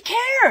nobody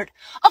cared.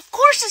 Of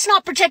course it's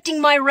not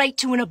protecting my right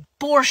to an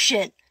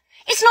abortion.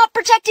 It's not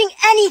protecting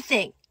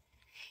anything.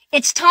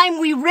 It's time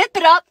we rip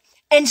it up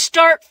and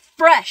start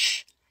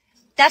fresh.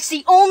 That's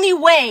the only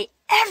way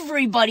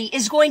everybody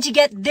is going to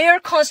get their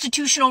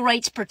constitutional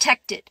rights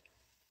protected.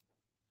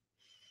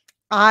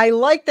 I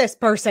like this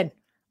person.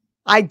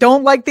 I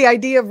don't like the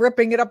idea of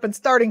ripping it up and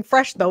starting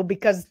fresh, though,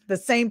 because the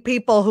same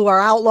people who are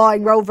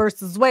outlawing Roe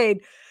versus Wade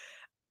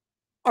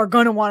are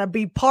going to want to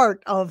be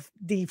part of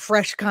the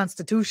fresh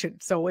constitution.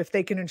 So if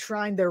they can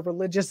enshrine their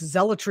religious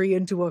zealotry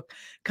into a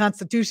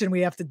constitution we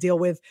have to deal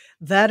with,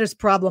 that is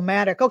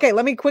problematic. Okay,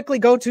 let me quickly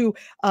go to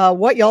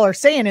what y'all are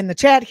saying in the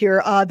chat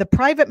here. The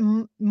private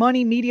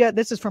money media,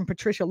 this is from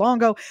Patricia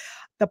Longo.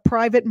 The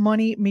private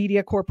money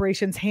media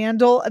corporations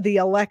handle the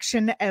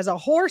election as a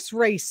horse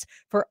race.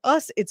 For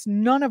us, it's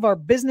none of our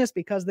business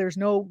because there's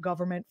no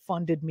government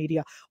funded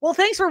media. Well,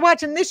 thanks for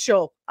watching this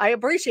show. I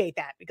appreciate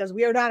that because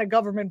we are not a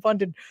government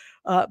funded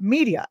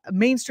media.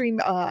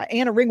 Mainstream,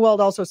 Anna Ringwald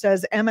also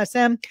says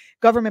MSM,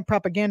 government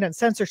propaganda and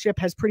censorship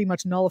has pretty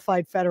much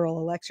nullified federal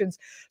elections.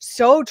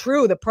 So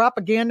true. The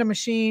propaganda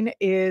machine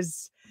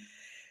has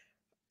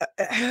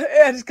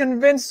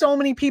convinced so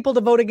many people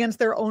to vote against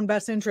their own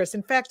best interests.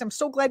 In fact, I'm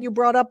so glad you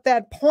brought up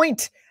that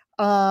point,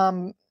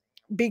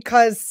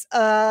 because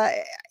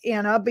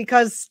Anna,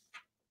 because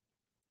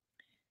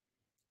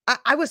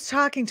I was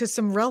talking to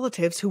some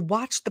relatives who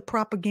watched the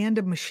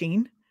propaganda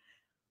machine,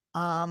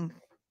 and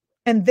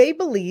they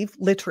believe,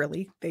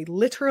 they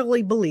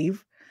literally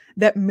believe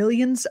that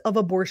millions of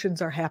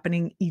abortions are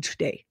happening each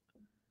day.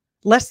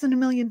 Less than 1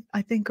 million,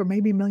 I think, or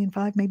maybe 1.5 million,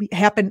 maybe,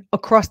 happen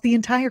across the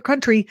entire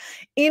country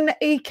in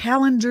a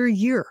calendar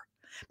year.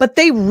 But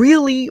they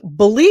really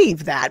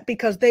believe that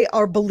because they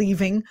are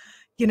believing,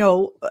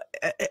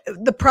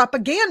 the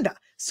propaganda.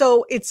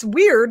 So it's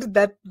weird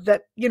that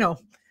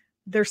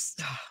there's,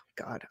 oh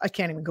God, I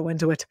can't even go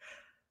into it.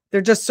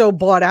 They're just so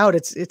bought out.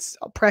 It's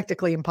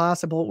practically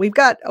impossible. We've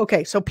got,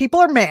 okay, so people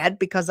are mad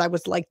because I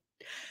was like,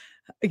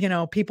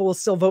 people will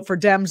still vote for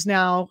Dems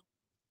now.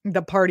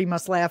 The party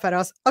must laugh at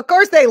us. Of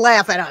course they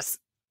laugh at us.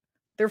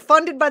 They're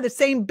funded by the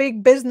same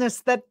big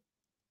business that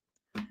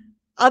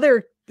the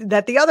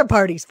other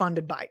party's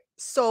funded by.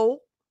 So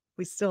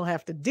we still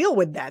have to deal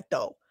with that,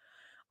 though.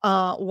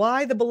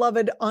 Why the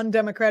beloved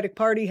undemocratic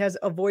party has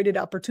avoided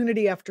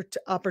opportunity after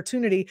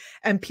opportunity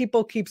and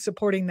people keep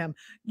supporting them.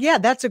 Yeah,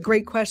 that's a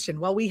great question.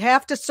 Well, we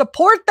have to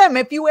support them.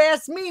 If you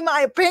ask me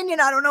my opinion,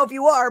 I don't know if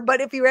you are, but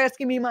if you're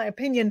asking me my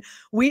opinion,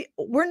 we're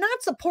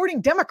not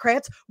supporting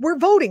Democrats. We're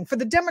voting for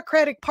the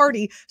Democratic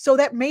Party so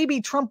that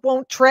maybe Trump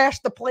won't trash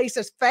the place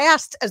as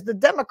fast as the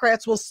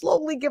Democrats will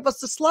slowly give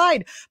us a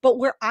slide. But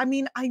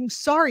I'm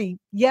sorry.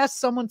 Yes,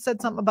 someone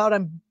said something about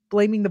I'm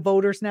blaming the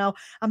voters now.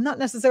 I'm not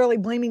necessarily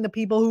blaming the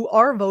people who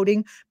are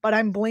voting, but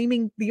I'm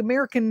blaming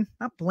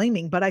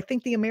but I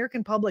think the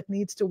American public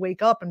needs to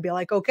wake up and be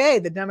like, okay,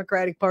 the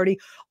Democratic Party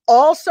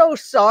also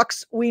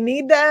sucks. We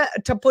need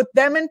to put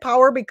them in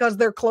power because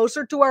they're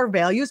closer to our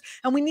values.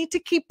 And we need to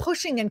keep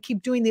pushing and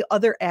keep doing the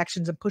other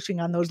actions and pushing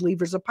on those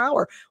levers of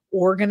power.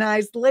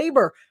 Organized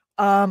labor,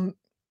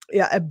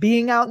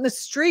 being out in the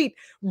street,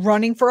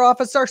 running for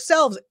office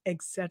ourselves,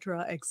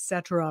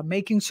 etc.,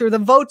 making sure the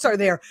votes are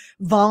there,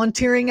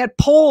 volunteering at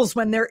polls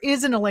when there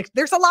is an election.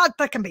 There's a lot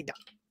that can be done.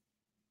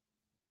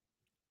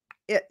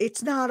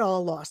 It's not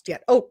all lost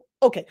yet. Oh,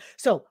 okay.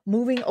 So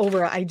moving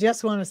over, I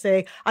just want to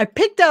say I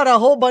picked out a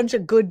whole bunch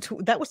of good.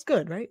 That was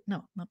good, right?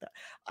 No, not that.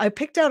 I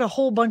picked out a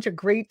whole bunch of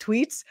great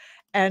tweets,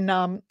 and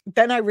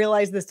then I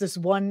realized this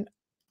one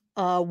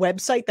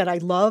website that I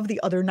love,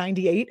 the Other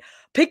 98,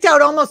 picked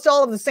out almost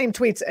all of the same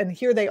tweets, and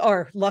here they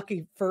are.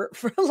 Lucky for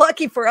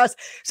us.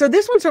 So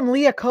this one's from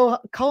Leah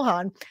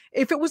Cohan.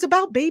 If it was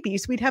about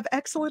babies, we'd have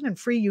excellent and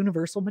free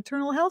universal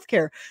maternal health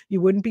care.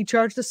 You wouldn't be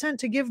charged a cent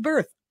to give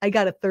birth. I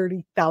got a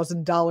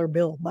 $30,000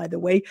 bill, by the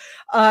way.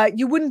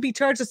 You wouldn't be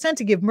charged a cent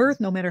to give birth,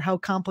 no matter how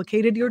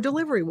complicated your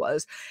delivery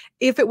was.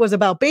 If it was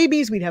about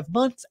babies, we'd have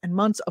months and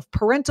months of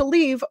parental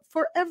leave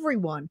for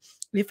everyone.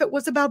 If it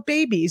was about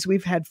babies,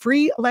 we've had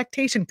free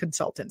lactation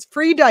consultants,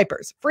 free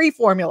diapers, free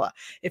formula.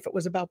 If it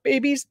was about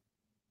babies,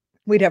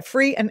 we'd have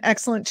free and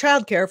excellent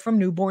childcare from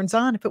newborns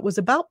on. If it was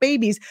about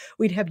babies,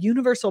 we'd have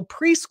universal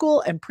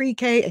preschool and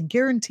pre-K and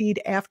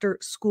guaranteed after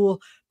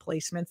school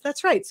placements.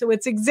 That's right. So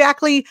it's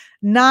exactly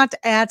not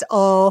at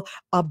all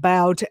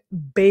about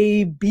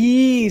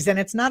babies. And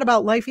it's not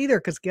about life either,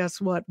 because guess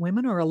what?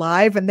 Women are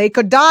alive and they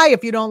could die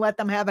if you don't let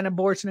them have an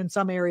abortion in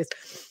some areas.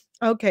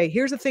 Okay,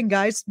 here's the thing,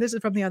 guys. This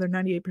is from the other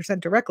 98%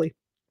 directly.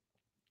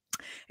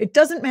 It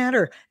doesn't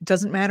matter. It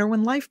doesn't matter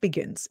when life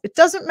begins. It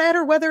doesn't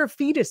matter whether a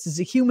fetus is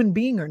a human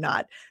being or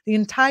not. The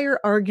entire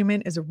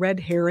argument is a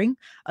red herring,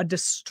 a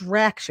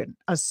distraction,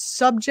 a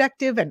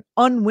subjective and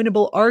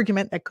unwinnable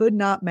argument that could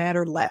not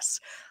matter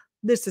less.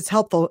 This is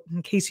helpful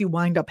in case you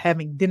wind up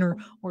having dinner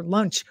or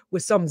lunch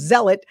with some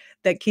zealot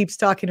that keeps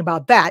talking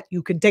about that.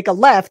 You can take a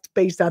left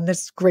based on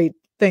this great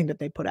thing that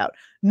they put out.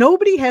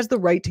 Nobody has the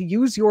right to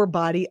use your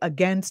body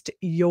against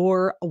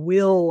your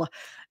will,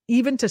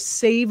 even to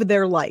save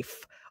their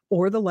life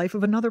or the life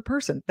of another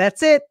person.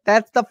 That's it.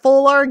 That's the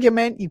full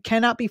argument. You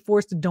cannot be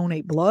forced to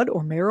donate blood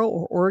or marrow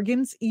or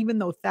organs, even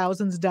though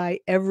thousands die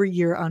every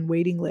year on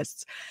waiting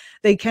lists.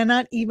 They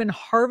cannot even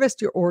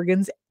harvest your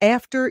organs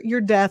after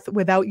your death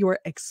without your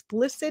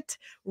explicit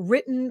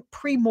written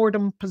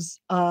pre-mortem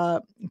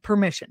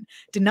permission.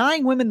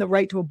 Denying women the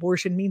right to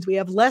abortion means we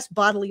have less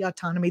bodily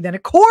autonomy than a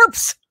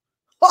corpse.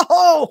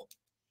 Oh,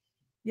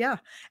 yeah.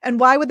 And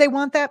why would they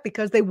want that?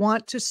 Because they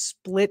want to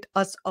split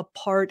us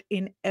apart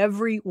in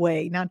every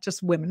way, not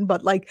just women,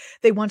 but like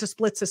they want to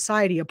split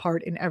society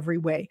apart in every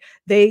way.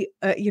 They,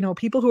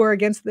 people who are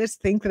against this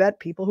think that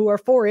people who are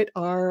for it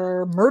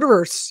are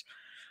murderers.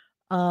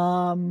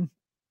 And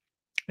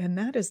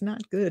that is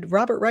not good.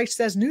 Robert Reich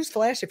says,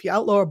 newsflash, if you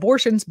outlaw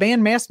abortions,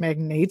 ban mass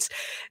magnates,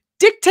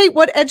 dictate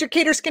what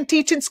educators can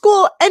teach in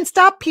school, and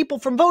stop people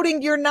from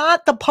voting, you're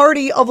not the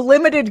party of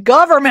limited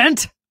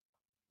government.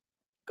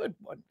 Good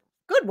one.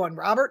 Good one,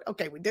 Robert.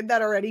 Okay, we did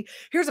that already.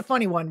 Here's a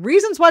funny one.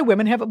 Reasons why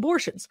women have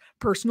abortions.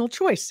 Personal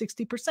choice,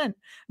 60%.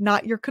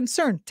 Not your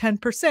concern,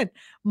 10%.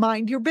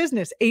 Mind your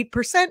business,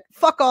 8%.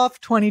 Fuck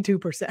off,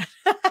 22%.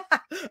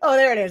 Oh,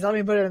 there it is. Let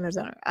me put it in the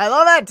center. I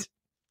love it.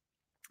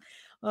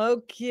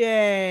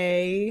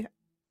 Okay.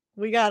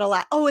 We got a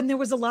lot. Oh, and there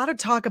was a lot of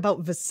talk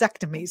about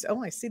vasectomies.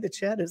 Oh, I see the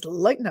chat is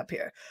lighting up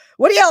here.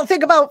 What do y'all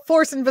think about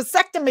forcing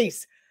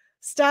vasectomies?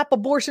 Stop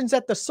abortions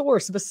at the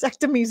source.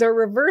 Vasectomies are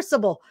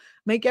reversible.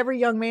 Make every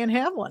young man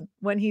have one.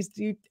 When he's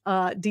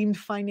deemed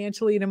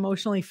financially and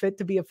emotionally fit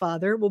to be a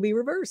father, will be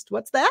reversed.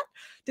 What's that?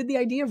 Did the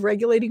idea of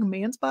regulating a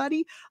man's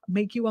body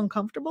make you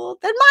uncomfortable?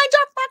 Then mind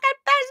your fucking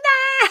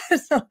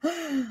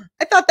business.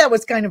 I thought that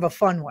was kind of a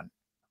fun one.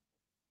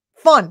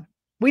 Fun.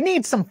 We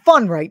need some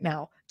fun right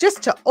now,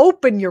 just to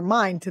open your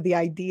mind to the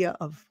idea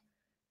of,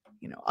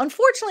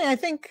 unfortunately, I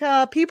think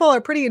people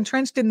are pretty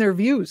entrenched in their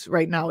views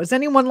right now. Is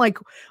anyone like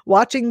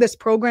watching this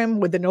program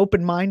with an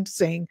open mind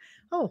saying,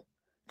 oh,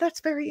 that's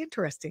very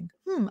interesting.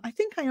 I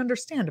think I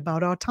understand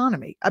about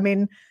autonomy. I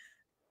mean,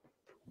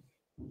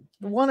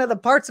 one of the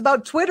parts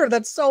about Twitter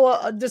that's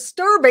so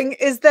disturbing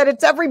is that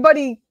it's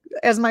everybody,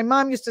 as my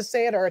mom used to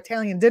say at our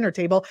Italian dinner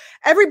table,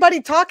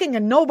 everybody talking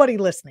and nobody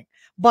listening.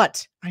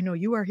 But I know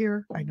you are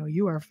here. I know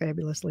you are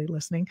fabulously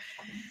listening.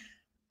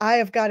 I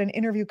have got an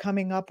interview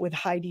coming up with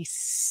Heidi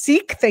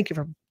Seek. Thank you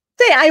for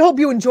that. I hope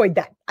you enjoyed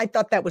that. I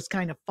thought that was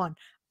kind of fun.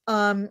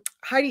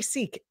 Heidi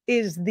Seek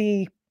is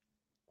the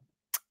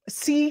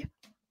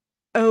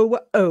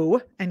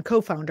COO and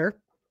co-founder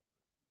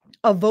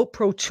of Vote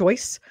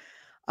Pro-Choice.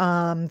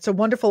 It's a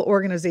wonderful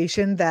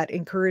organization that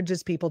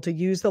encourages people to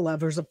use the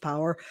levers of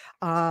power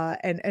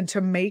and to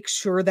make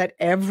sure that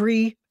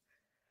every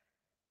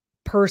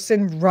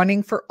person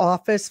running for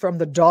office, from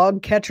the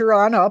dog catcher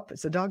on up,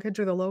 is the dog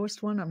catcher the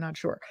lowest one? I'm not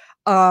sure,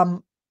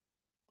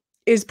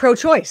 is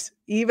pro-choice.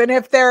 Even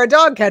if they're a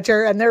dog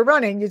catcher and they're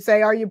running, you'd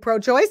say, are you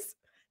pro-choice?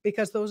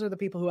 Because those are the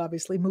people who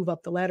obviously move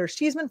up the ladder.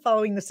 She's been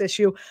following this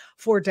issue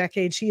for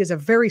decades. She is a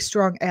very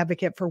strong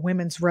advocate for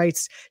women's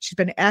rights. She's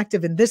been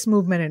active in this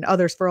movement and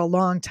others for a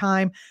long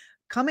time.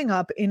 Coming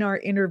up in our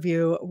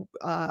interview,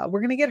 we're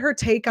going to get her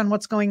take on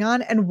what's going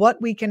on and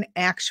what we can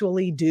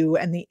actually do.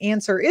 And the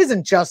answer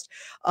isn't just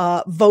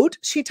vote.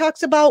 She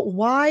talks about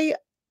why,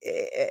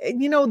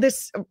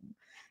 this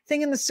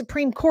thing in the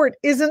Supreme Court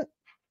isn't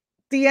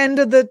the end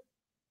of the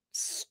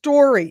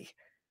story.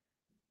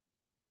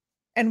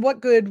 And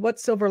what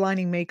silver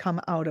lining may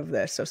come out of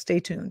this. So stay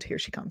tuned. Here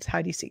she comes,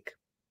 Heidi Seek.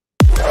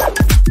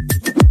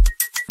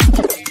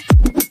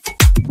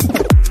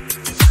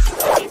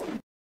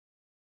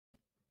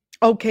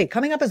 Okay,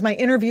 coming up is my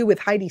interview with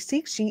Heidi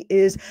Seek. She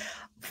is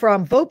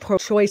from Vote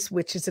Pro-Choice,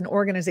 which is an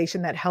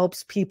organization that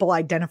helps people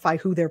identify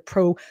who their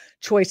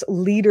pro-choice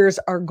leaders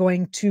are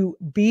going to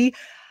be.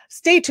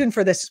 Stay tuned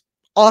for this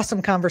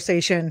awesome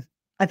conversation.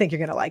 I think you're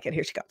going to like it.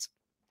 Here she comes.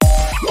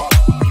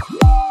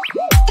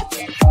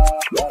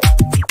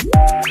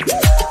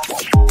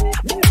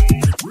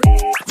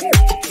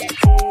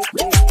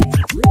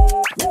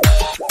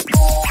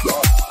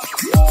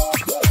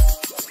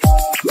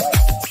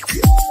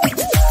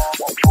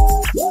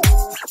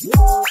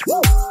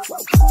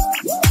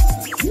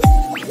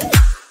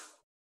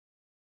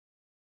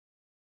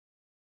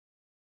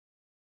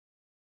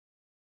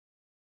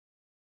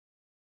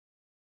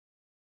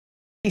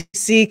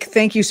 Seek,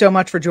 thank you so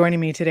much for joining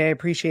me today. I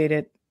appreciate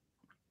it.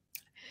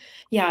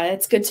 Yeah,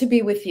 it's good to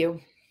be with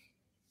you.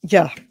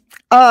 Yeah.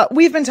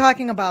 We've been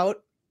talking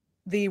about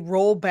the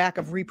rollback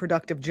of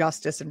reproductive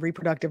justice and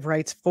reproductive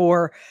rights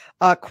for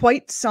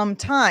quite some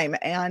time.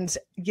 And,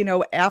 you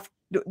know, after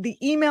the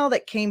email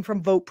that came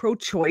from Vote Pro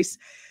Choice,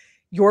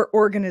 your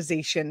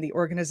organization, the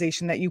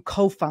organization that you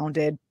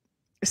co-founded,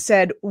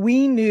 said,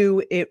 we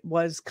knew it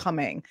was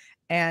coming,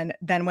 and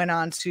then went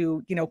on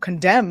to, you know,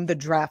 condemn the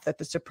draft that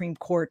the Supreme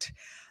Court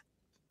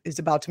is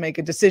about to make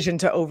a decision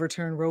to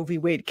overturn Roe v.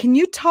 Wade. Can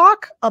you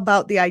talk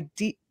about the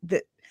idea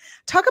that,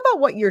 talk about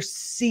what you're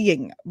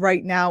seeing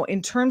right now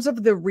in terms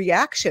of the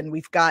reaction?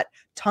 We've got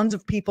tons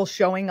of people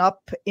showing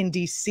up in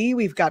DC.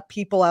 We've got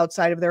people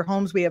outside of their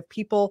homes. We have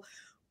people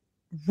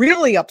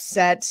really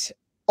upset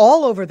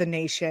all over the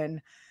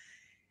nation.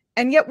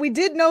 And yet we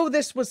did know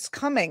this was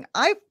coming.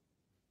 I'm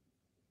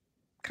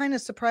kind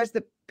of surprised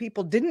that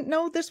people didn't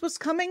know this was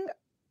coming.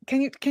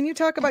 Can you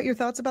talk about your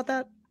thoughts about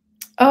that?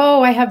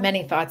 Oh, I have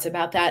many thoughts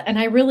about that. And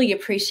I really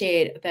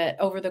appreciate that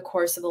over the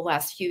course of the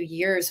last few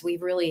years,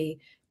 we've really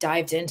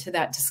dived into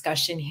that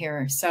discussion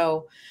here.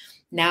 So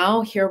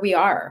now here we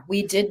are.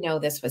 We did know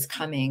this was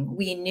coming.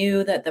 We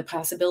knew that the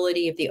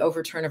possibility of the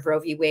overturn of Roe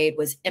v. Wade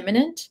was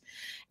imminent.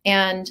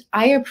 And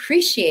I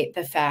appreciate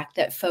the fact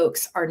that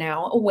folks are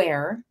now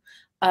aware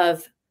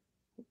of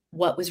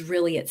what was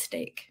really at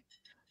stake.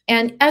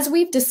 And as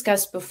we've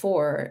discussed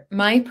before,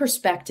 my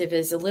perspective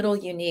is a little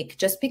unique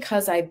just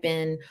because I've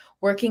been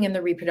working in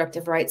the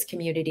reproductive rights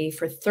community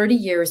for 30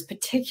 years,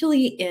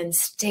 particularly in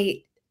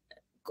state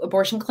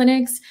abortion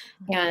clinics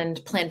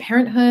and Planned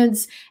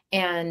Parenthoods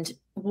and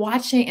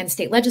watching, and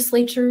state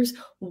legislatures,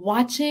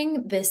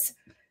 watching this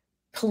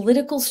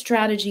political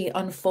strategy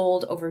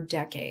unfold over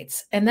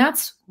decades. And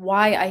that's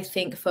why I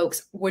think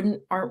folks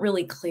aren't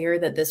really clear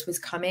that this was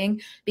coming,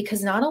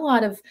 because not a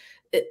lot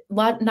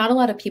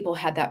of people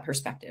had that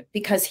perspective.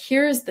 Because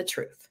here's the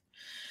truth.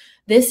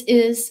 This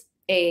is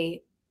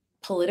a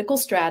political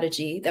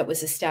strategy that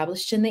was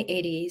established in the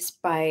 80s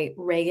by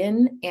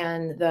Reagan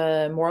and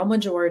the moral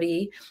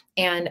majority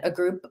and a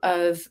group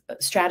of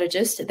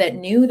strategists that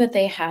knew that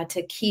they had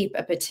to keep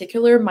a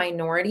particular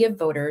minority of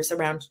voters,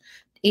 around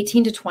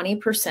 18 to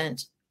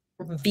 20%,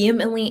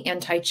 vehemently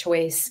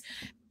anti-choice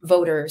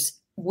voters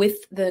with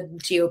the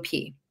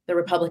GOP, the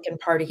Republican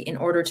Party, in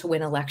order to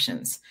win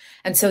elections.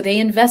 And so they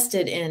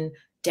invested in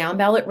down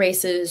ballot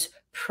races,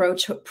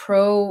 protest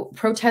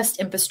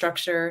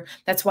infrastructure.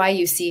 That's why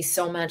you see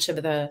so much of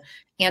the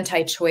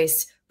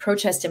anti-choice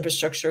protest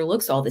infrastructure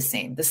looks all the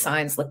same. The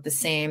signs look the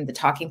same. The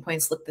talking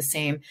points look the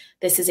same.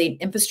 This is an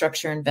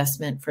infrastructure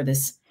investment for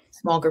this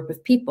small group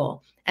of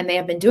people. And they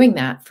have been doing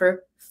that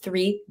for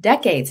 3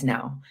 decades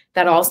now.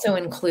 That also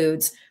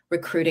includes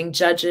recruiting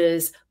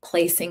judges,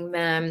 placing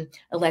them,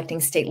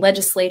 electing state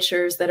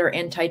legislatures that are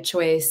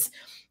anti-choice,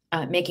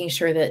 making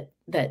sure that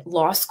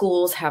law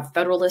schools have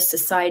Federalist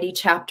Society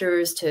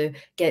chapters to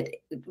get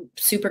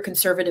super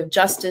conservative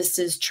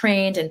justices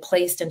trained and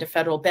placed into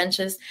federal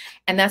benches.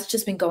 And that's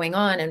just been going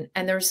on.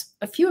 And there's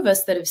a few of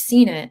us that have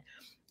seen it.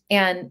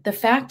 And the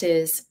fact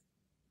is,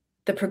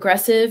 the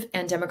progressive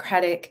and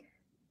democratic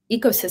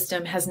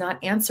ecosystem has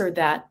not answered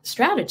that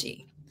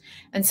strategy.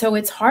 And so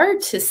it's hard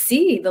to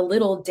see the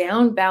little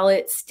down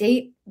ballot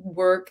state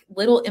work,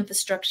 little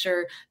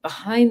infrastructure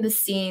behind the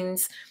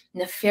scenes,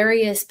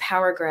 nefarious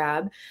power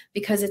grab,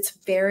 because it's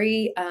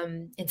very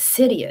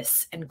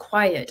insidious and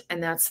quiet,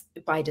 and that's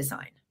by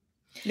design.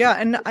 Yeah,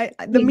 and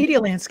the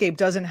media landscape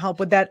doesn't help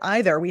with that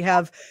either. We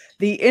have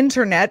the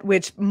internet,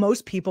 which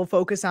most people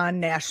focus on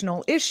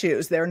national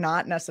issues. They're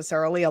not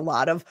necessarily a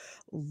lot of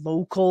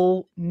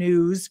local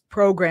news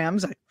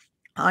programs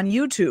on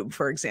YouTube,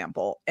 for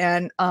example.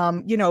 And,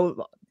 you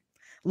know,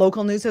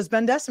 local news has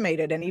been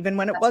decimated. And even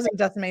when it wasn't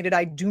decimated,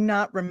 I do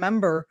not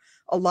remember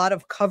a lot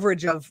of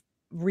coverage of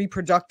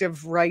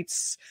reproductive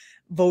rights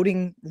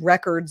voting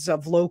records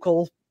of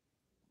local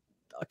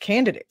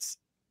candidates.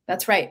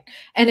 That's right.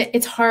 And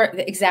it's hard.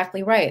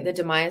 Exactly right. The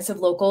demise of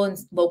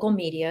local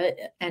media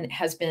and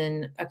has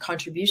been a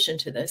contribution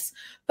to this.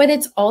 But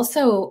it's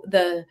also,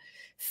 the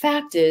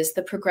fact is,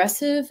 the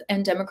progressive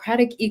and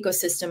democratic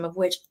ecosystem of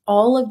which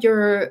all of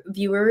your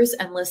viewers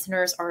and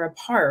listeners are a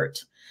part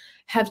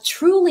have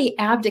truly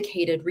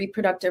abdicated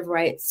reproductive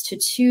rights to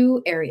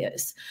 2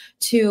 areas,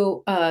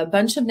 to a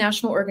bunch of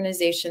national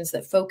organizations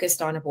that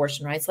focused on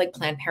abortion rights, like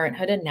Planned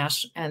Parenthood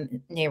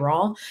and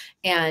NARAL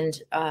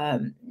and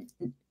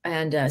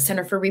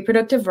Center for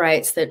Reproductive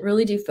Rights, that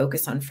really do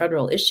focus on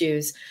federal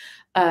issues.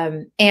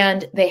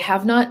 And they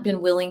have not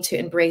been willing to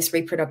embrace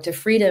reproductive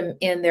freedom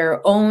in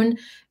their own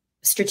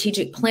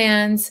strategic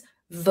plans,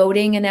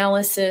 voting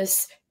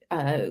analysis,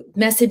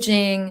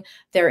 messaging,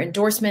 their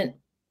endorsement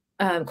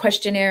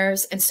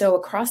questionnaires. And so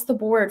across the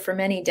board for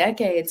many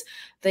decades,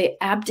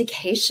 the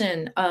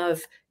abdication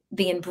of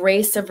the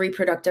embrace of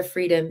reproductive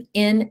freedom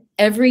in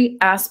every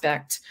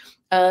aspect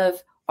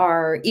of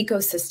our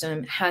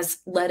ecosystem has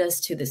led us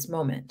to this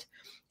moment.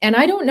 And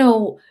I don't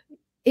know,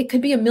 it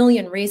could be a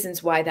million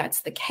reasons why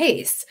that's the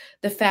case.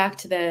 The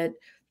fact that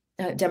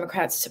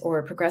Democrats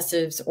or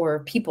progressives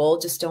or people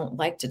just don't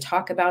like to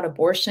talk about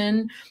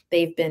abortion.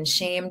 They've been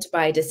shamed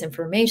by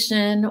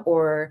disinformation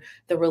or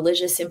the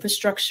religious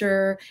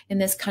infrastructure in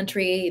this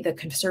country, the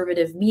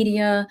conservative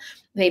media.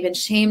 They've been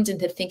shamed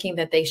into thinking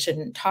that they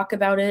shouldn't talk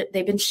about it.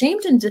 They've been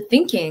shamed into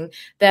thinking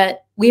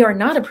that we are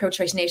not a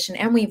pro-choice nation,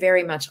 and we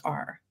very much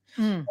are.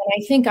 And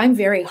I think I'm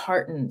very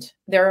heartened.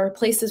 There are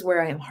places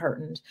where I am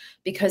heartened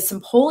because some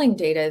polling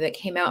data that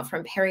came out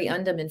from Perry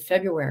Undum in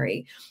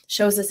February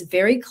shows us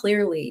very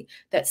clearly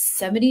that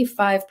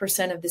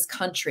 75% of this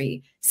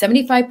country,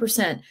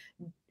 75%,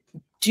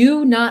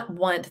 do not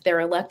want their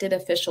elected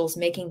officials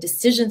making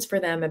decisions for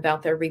them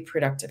about their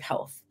reproductive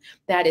health.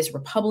 That is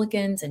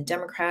Republicans and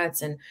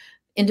Democrats and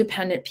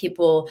independent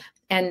people,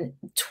 and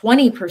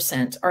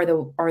 20%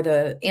 are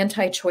the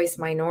anti-choice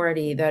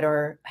minority that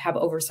have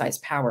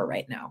oversized power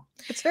right now.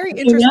 It's very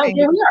interesting.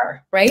 Here we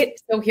are, right?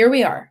 So here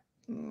we are.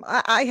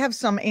 I have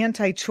some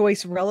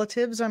anti-choice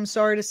relatives, I'm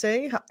sorry to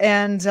say,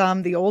 and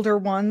the older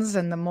ones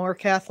and the more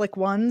Catholic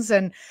ones,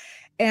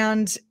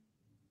 and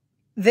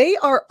they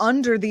are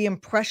under the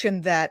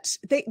impression that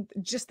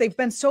they've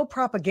been so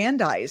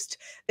propagandized.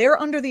 They're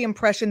under the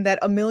impression that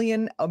a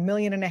million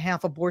and a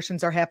half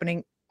abortions are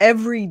happening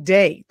every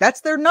day.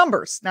 That's their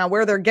numbers. Now,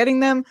 where they're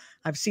getting them,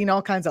 I've seen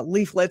all kinds of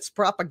leaflets,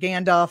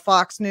 propaganda,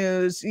 Fox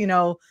News,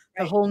 the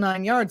whole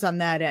 9 yards on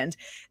that end.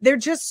 They're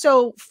just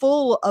so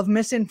full of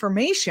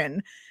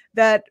misinformation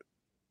that,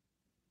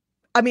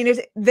 I mean,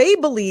 they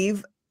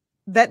believe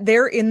that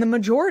they're in the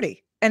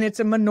majority and it's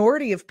a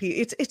minority of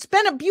people. It's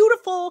been a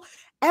beautiful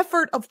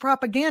effort of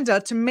propaganda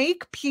to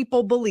make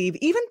people believe,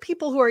 even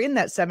people who are in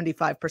that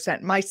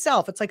 75%,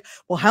 myself, it's like,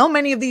 well, how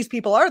many of these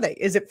people are they?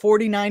 Is it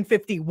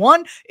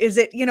 49-51? Is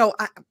it,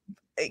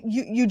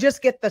 you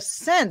just get the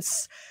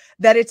sense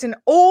that it's an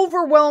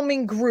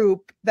overwhelming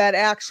group that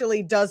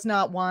actually does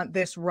not want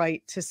this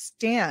right to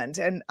stand.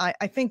 And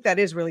I think that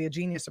is really a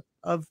genius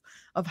of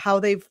how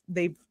they've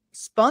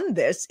spun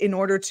this in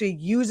order to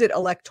use it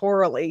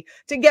electorally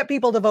to get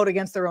people to vote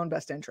against their own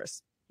best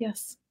interests.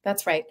 Yes,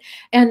 that's right.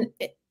 And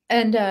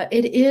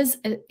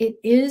it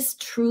is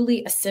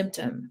truly a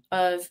symptom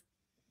of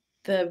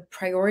the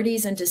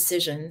priorities and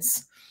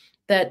decisions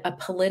that a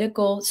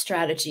political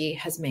strategy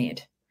has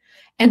made.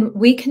 And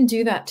we can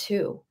do that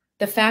too.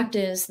 The fact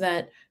is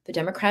that the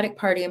Democratic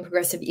Party and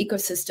progressive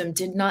ecosystem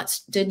did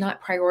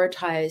not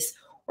prioritize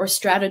or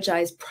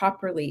strategize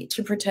properly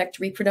to protect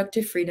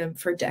reproductive freedom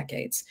for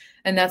decades.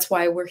 And that's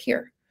why we're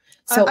here.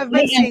 So I've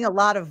been seeing a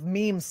lot of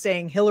memes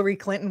saying Hillary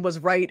Clinton was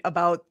right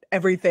about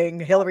everything.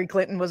 Hillary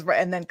Clinton was right,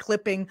 and then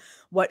clipping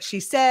what she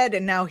said,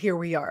 and now here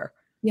we are.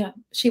 Yeah,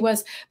 she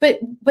was. But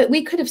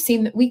we could have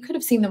seen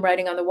the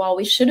writing on the wall.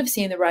 We should have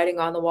seen the writing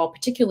on the wall,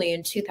 particularly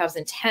in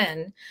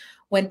 2010,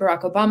 when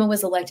Barack Obama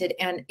was elected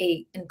and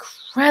an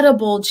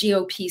incredible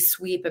GOP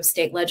sweep of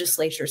state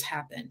legislatures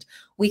happened.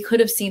 We could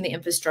have seen the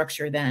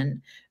infrastructure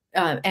then.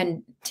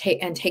 And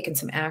taken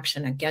some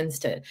action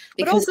against it.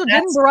 But also,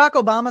 didn't Barack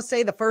Obama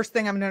say the first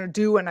thing I'm going to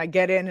do when I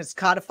get in is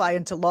codify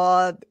into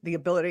law the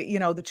ability,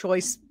 the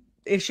choice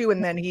issue,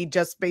 and then he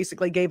just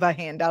basically gave a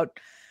handout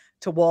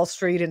to Wall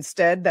Street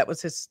instead? That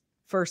was his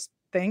first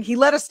thing. He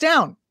let us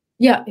down.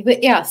 Yeah,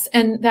 but yes,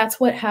 and that's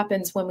what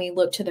happens when we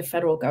look to the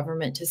federal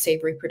government to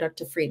save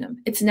reproductive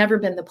freedom. It's never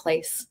been the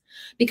place,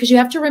 because you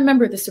have to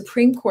remember the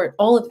Supreme Court.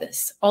 All of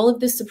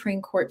the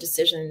Supreme Court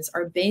decisions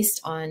are based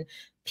on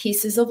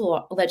pieces of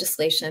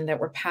legislation that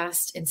were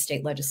passed in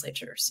state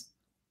legislatures,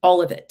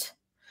 all of it.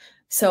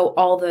 So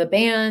all the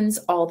bans,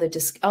 all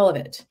of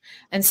it.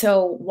 And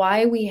so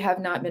why we have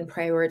not been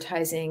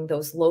prioritizing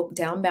those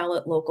down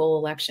ballot local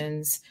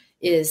elections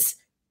is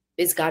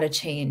got to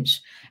change.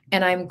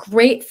 And I'm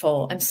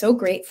grateful. I'm so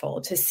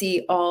grateful to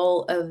see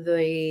all of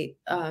the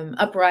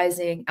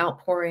uprising,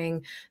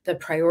 outpouring, the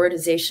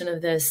prioritization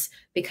of this,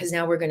 because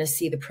now we're going to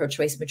see the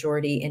pro-choice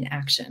majority in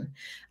action.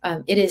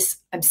 I'm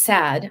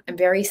sad. I'm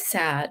very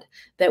sad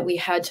that we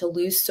had to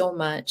lose so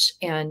much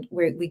and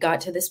we got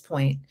to this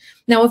point.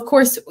 Now, of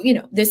course,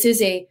 this is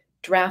a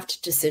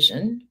draft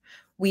decision.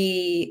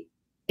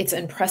 It's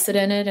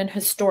unprecedented and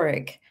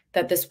historic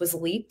that this was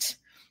leaked.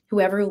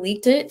 Whoever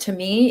leaked it, to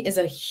me, is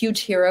a huge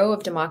hero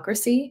of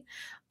democracy.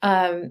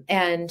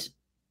 And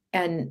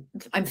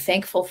I'm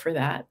thankful for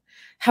that.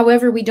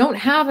 However, we don't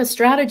have a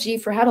strategy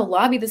for how to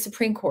lobby the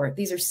Supreme Court.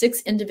 These are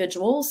 6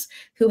 individuals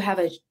who have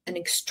an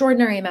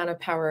extraordinary amount of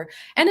power.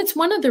 And it's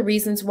one of the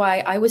reasons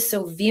why I was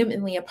so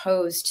vehemently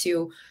opposed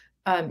to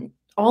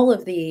all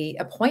of the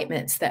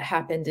appointments that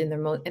happened in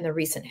the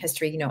recent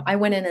history. I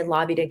went in and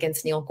lobbied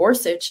against Neil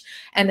Gorsuch.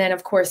 And then,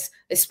 of course,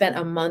 I spent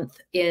a month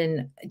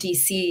in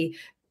DC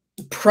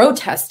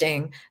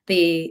protesting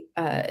the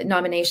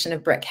nomination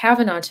of Brett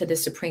Kavanaugh to the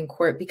Supreme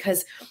Court,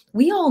 because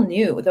we all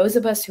knew, those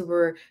of us who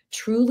were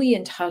truly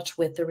in touch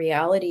with the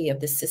reality of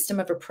the system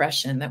of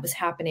oppression that was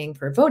happening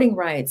for voting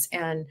rights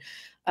and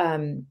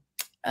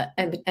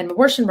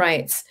abortion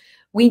rights,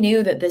 we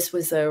knew that this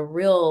was a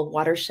real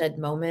watershed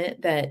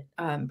moment, that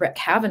Brett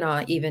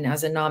Kavanaugh, even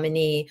as a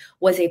nominee,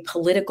 was a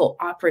political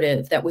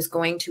operative that was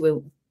going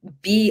to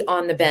be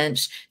on the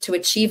bench to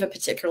achieve a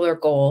particular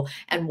goal.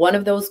 And one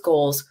of those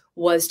goals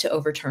was to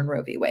overturn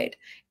Roe v. Wade.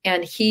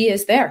 And he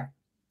is there.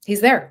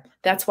 He's there.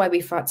 That's why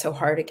we fought so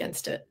hard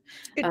against it.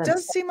 It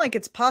does seem like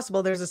it's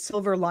possible there's a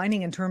silver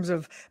lining in terms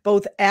of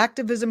both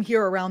activism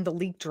here around the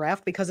leaked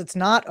draft, because it's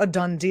not a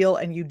done deal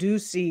and you do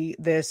see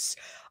this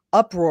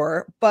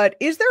uproar. But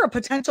is there a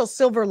potential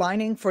silver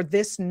lining for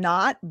this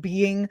not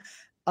being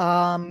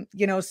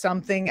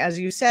something, as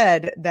you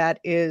said, that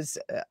is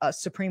a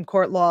Supreme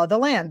Court law of the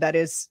land, that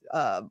is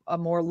a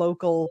more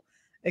local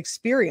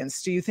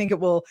experience? Do you think it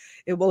will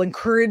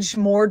encourage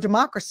more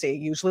democracy?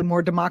 Usually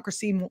more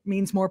democracy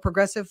means more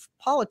progressive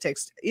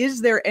politics.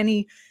 Is there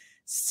any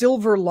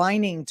silver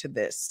lining to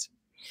this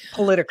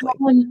politically?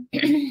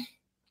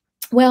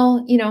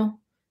 Well,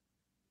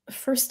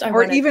 first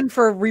even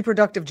for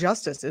reproductive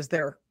justice, is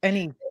there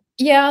any?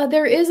 Yeah,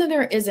 there is and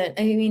there isn't.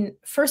 I mean,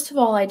 first of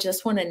all, I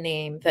just want to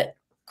name that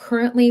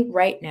currently,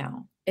 right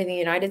now, in the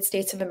United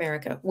States of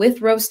America,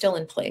 with Roe still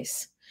in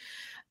place,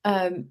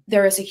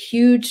 there is a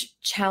huge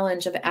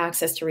challenge of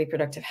access to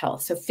reproductive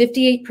health. So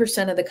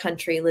 58% of the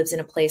country lives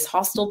in a place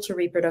hostile to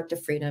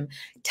reproductive freedom.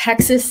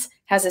 Texas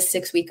has a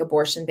 6-week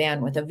abortion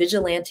ban with a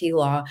vigilante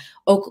law.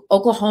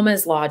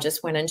 Oklahoma's law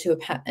just went into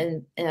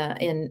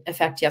in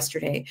effect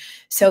yesterday.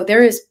 So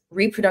there is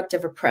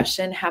reproductive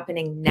oppression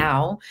happening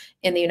now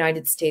in the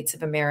United States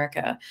of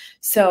America.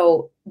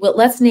 So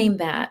let's name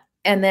that.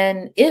 And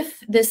then if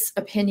this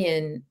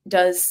opinion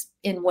does,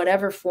 in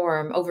whatever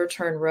form,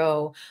 overturn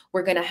Roe,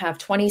 we're going to have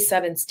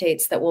 27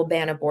 states that will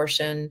ban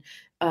abortion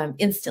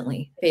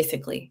instantly,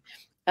 basically.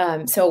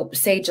 So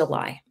say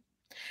July.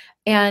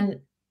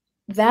 And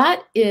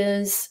that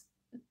is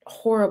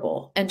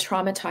horrible and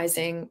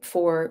traumatizing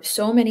for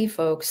so many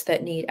folks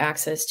that need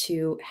access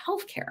to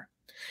healthcare.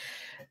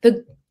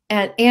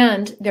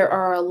 And there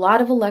are a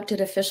lot of elected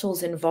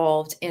officials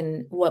involved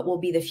in what will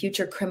be the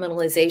future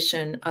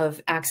criminalization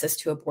of access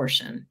to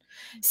abortion.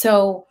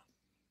 So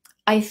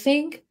I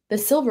think the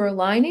silver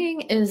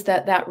lining is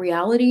that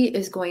reality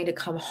is going to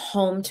come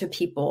home to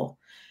people.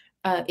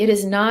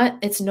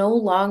 It's no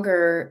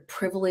longer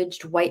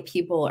privileged white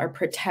people are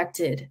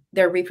protected.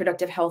 Their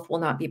reproductive health will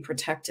not be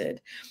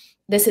protected.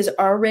 This is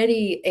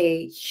already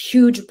a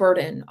huge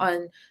burden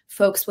on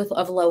folks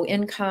of low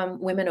income,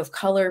 women of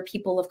color,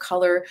 people of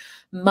color,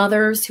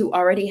 mothers who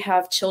already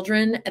have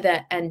children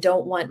and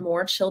don't want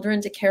more children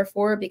to care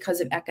for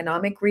because of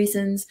economic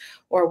reasons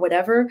or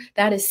whatever.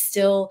 That is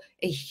still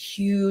a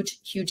huge,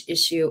 huge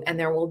issue. And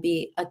there will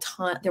be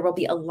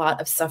a lot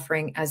of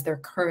suffering, as there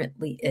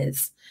currently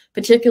is,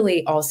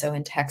 particularly also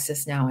in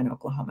Texas now and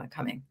Oklahoma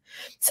coming.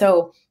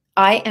 So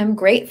I am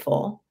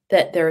grateful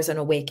that there's an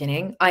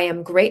awakening. I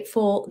am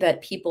grateful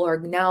that people are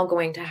now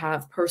going to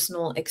have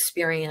personal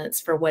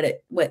experience for what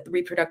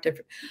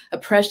reproductive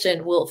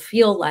oppression will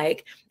feel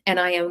like. And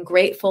I am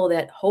grateful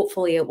that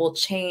hopefully it will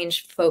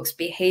change folks'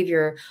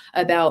 behavior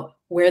about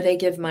where they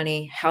give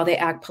money, how they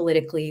act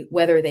politically,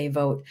 whether they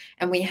vote.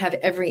 And we have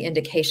every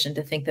indication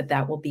to think that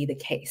that will be the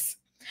case.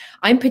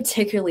 I'm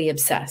particularly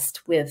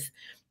obsessed with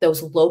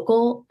those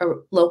local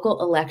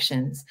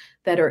elections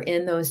that are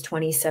in those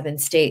 27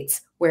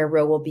 states where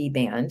Roe will be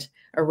banned,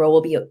 or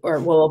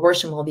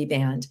abortion will be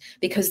banned.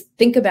 Because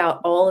think about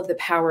all of the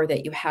power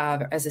that you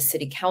have as a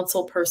city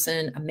council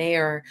person, a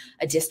mayor,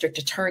 a district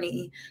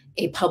attorney,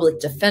 a public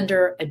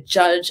defender, a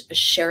judge, a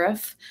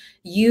sheriff.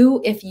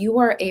 If you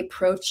are a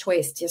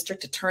pro-choice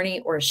district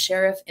attorney or a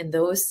sheriff in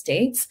those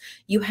states,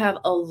 you have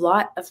a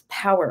lot of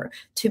power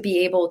to be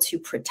able to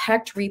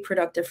protect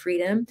reproductive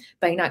freedom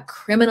by not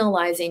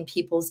criminalizing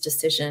people's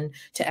decision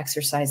to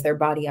exercise their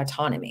body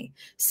autonomy.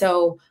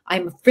 So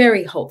I'm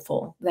very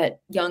hopeful that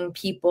young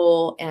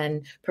people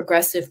and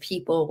progressive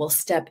people will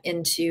step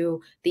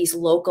into these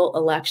local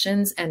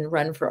elections and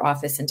run for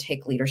office and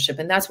take leadership.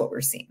 And that's what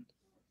we're seeing.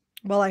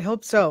 Well, I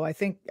hope so.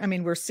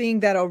 We're seeing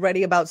that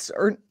already about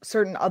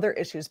certain other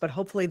issues, but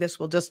hopefully this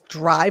will just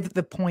drive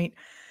the point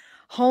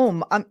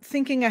home. I'm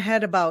thinking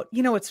ahead about,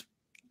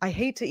 I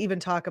hate to even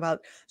talk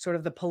about sort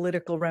of the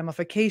political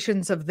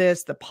ramifications of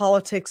this, the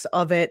politics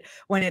of it,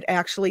 when it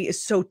actually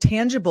is so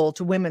tangible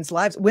to women's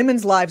lives.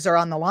 Women's lives are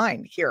on the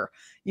line here.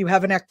 You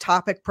have an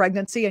ectopic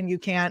pregnancy and you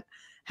can't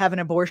have an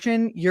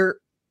abortion, you're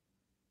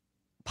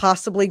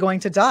possibly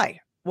going to die.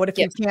 What if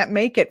you can't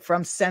make it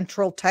from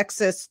Central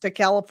Texas to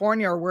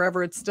California or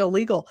wherever it's still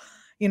legal?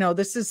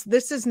 This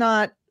is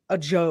not a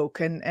joke.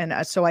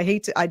 And so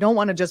I don't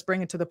want to just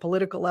bring it to the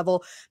political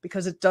level,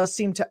 because it does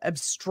seem to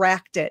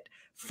abstract it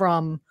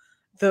from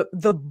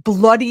the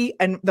bloody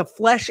and the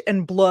flesh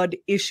and blood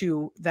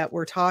issue that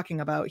we're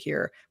talking about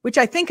here, which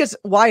I think is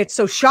why it's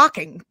so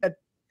shocking that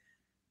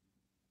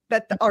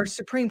that our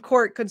Supreme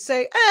Court could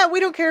say, we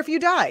don't care if you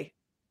die.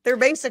 They're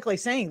basically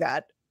saying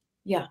that.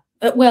 Yeah.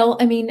 Well,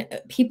 I mean,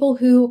 people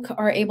who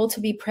are able to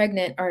be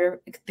pregnant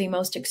are the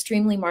most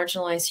extremely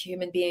marginalized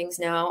human beings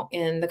now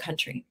in the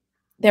country.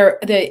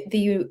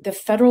 The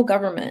federal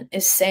government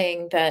is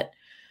saying that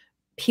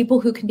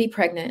people who can be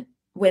pregnant,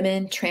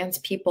 women, trans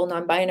people,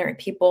 non-binary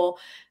people,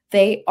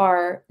 their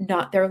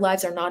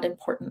lives are not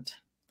important.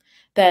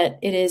 That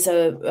it is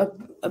a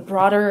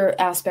broader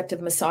aspect of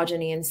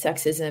misogyny and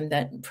sexism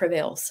that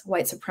prevails.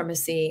 White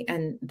supremacy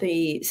and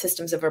the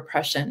systems of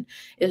oppression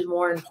is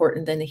more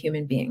important than the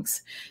human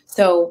beings.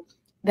 So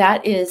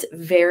that is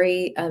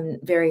very,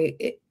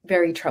 very,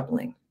 very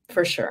troubling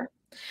for sure.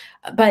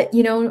 But,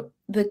 you know,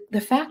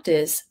 the fact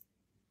is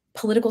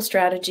political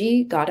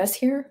strategy got us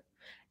here,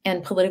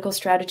 and political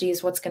strategy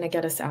is what's going to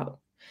get us out.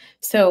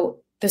 So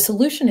the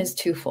solution is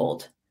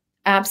twofold.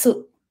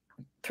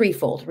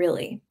 Threefold,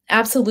 really.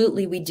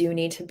 Absolutely, we do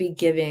need to be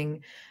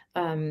giving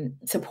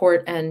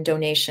support and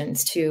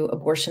donations to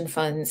abortion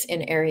funds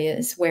in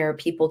areas where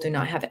people do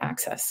not have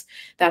access.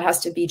 That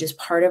has to be just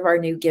part of our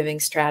new giving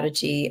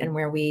strategy and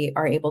where we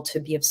are able to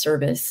be of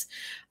service.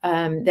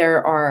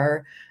 There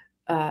are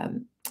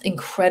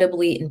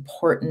incredibly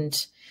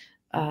important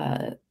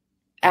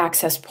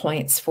access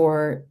points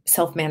for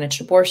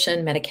self-managed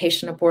abortion,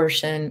 medication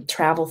abortion,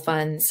 travel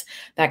funds,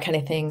 that kind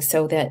of thing,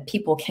 so that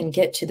people can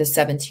get to the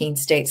 17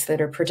 states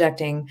that are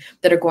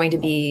going to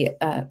be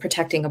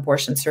protecting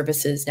abortion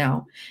services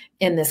now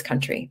in this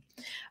country.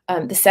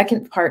 The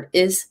second part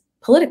is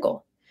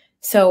political.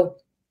 So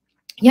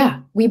yeah,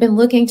 we've been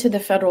looking to the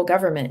federal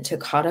government to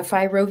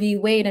codify Roe v.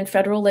 Wade in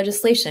federal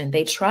legislation.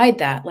 They tried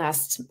that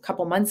last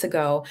couple months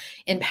ago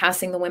in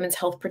passing the Women's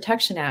Health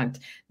Protection Act.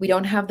 We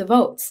don't have the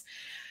votes.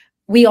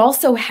 We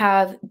also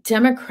have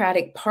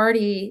Democratic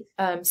Party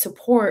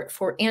support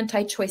for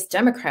anti-choice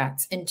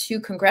Democrats in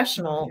 2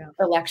 congressional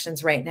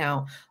elections right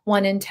now,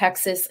 one in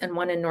Texas and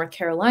one in North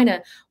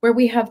Carolina, where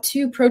we have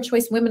 2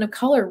 pro-choice women of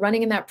color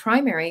running in that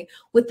primary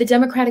with the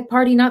Democratic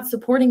Party not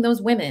supporting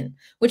those women,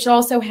 which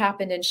also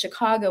happened in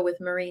Chicago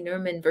with Marie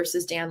Newman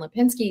versus Dan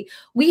Lipinski.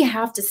 We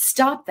have to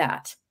stop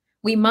that.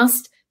 We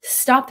must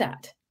stop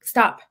that.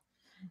 Stop.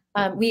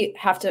 We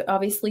have to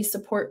obviously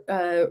support,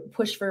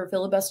 push for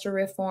filibuster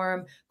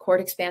reform, court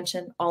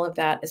expansion, all of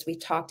that, as we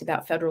talked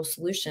about federal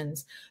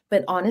solutions.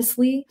 But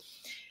honestly,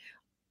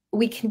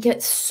 we can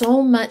get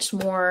so much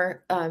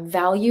more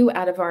value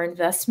out of our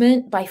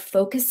investment by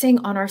focusing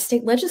on our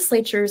state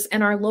legislatures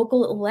and our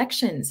local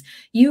elections.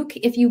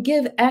 If you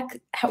give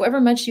however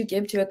much you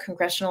give to a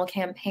congressional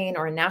campaign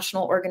or a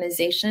national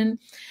organization,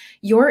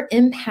 your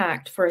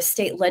impact for a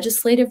state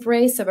legislative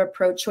race of a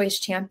pro-choice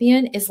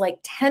champion is like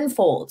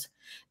tenfold.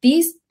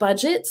 These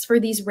budgets for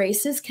these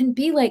races can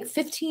be like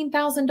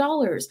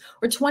 $15,000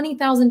 or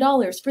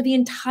 $20,000 for the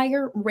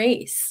entire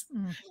race.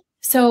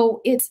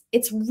 So it's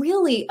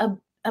really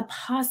a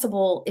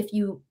possible if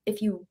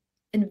you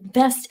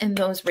invest in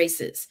those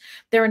races.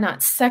 They're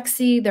not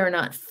sexy, they're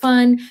not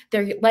fun.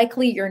 They're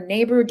likely your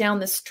neighbor down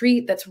the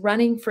street that's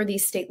running for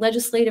these state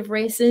legislative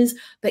races.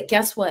 But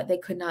guess what? They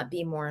could not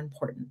be more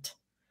important.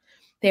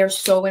 They are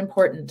so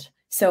important.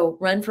 So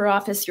run for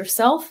office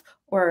yourself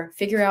or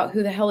figure out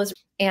who the hell is,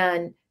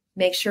 and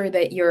make sure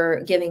that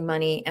you're giving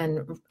money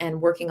and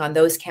working on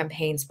those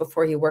campaigns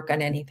before you work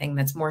on anything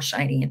that's more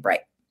shiny and bright.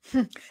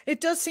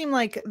 It does seem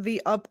like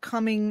the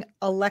upcoming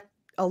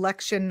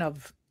election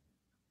of,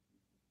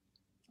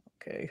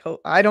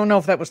 I don't know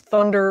if that was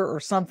thunder or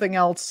something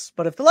else,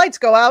 but if the lights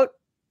go out,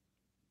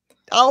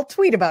 I'll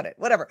tweet about it,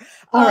 whatever.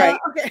 All right.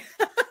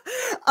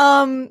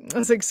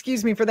 So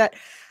excuse me for that.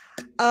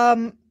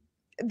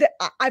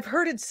 I've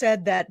heard it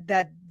said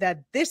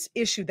that this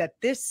issue,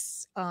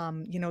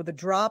 the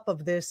drop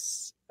of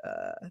this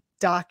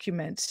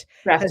document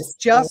has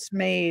just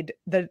made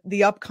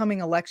the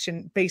upcoming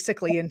election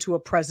basically into a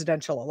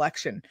presidential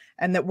election,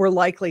 and that we're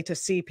likely to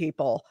see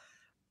people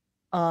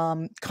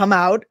come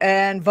out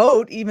and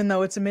vote, even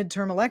though it's a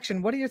midterm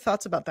election. What are your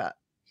thoughts about that?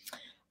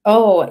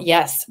 Oh,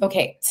 yes.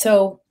 Okay.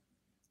 So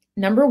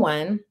number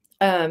one,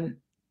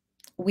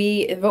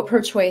 Vote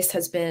Pro Choice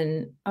has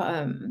been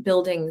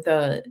building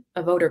a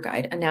voter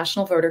guide, a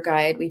national voter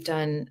guide. We've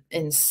done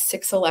in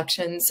 6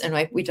 elections,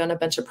 and we've done a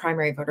bunch of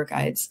primary voter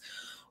guides.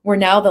 We're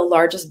now the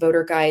largest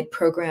voter guide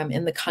program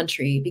in the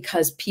country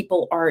because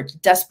people are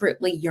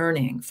desperately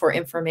yearning for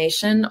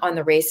information on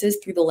the races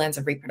through the lens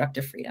of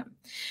reproductive freedom.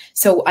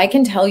 So I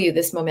can tell you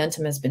this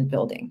momentum has been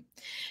building.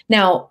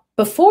 Now,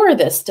 before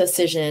this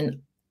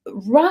decision,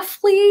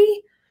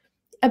 roughly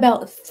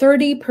about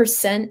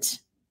 30%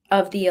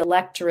 of the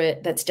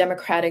electorate that's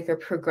Democratic or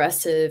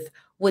progressive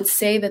would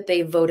say that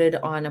they voted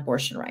on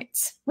abortion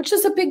rights, which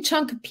is a big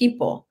chunk of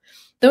people.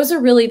 Those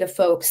are really the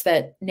folks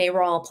that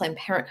NARAL, Planned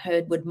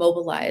Parenthood would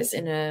mobilize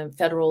in a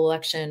federal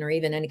election or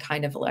even any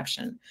kind of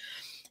election.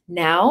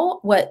 Now,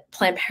 what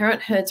Planned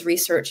Parenthood's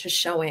research is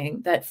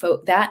showing that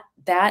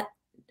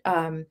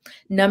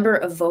number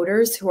of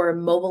voters who are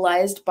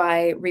mobilized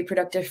by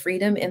reproductive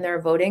freedom in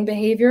their voting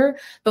behavior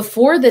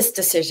before this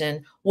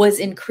decision was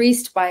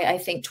increased by, I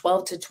think,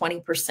 12 to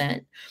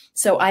 20%.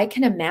 So I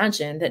can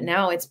imagine that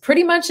now it's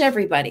pretty much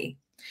everybody.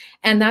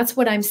 And that's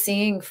what I'm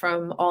seeing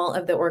from all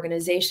of the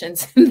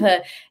organizations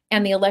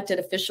and the elected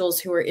officials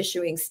who are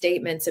issuing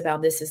statements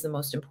about this is the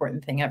most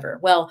important thing ever.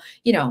 Well,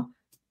 you know,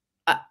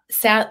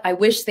 I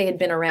wish they had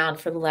been around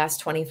for the last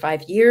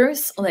 25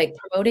 years, like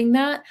promoting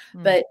that.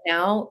 But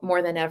now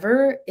more than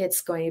ever, it's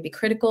going to be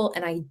critical.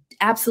 And I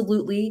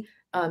absolutely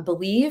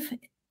believe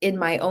in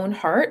my own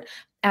heart,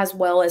 as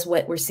well as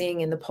what we're seeing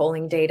in the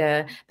polling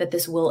data, that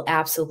this will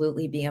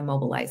absolutely be a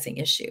mobilizing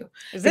issue.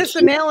 Is this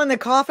the nail in the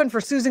coffin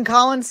for Susan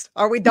Collins?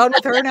 Are we done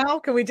with her now?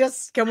 Can we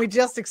just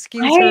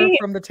excuse her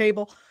from the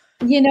table?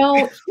 You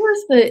know,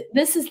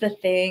 this is the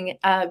thing.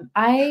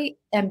 I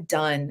am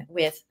done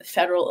with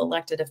federal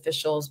elected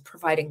officials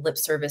providing lip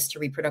service to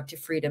reproductive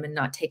freedom and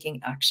not taking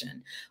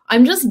action.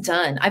 I'm just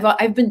done.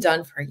 I've been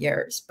done for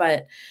years,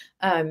 but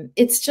again,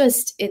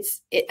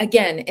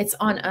 it's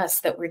on us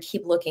that we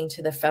keep looking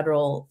to the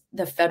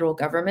federal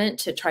government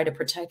to try to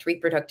protect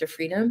reproductive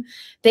freedom.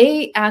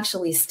 They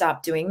actually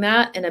stopped doing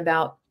that in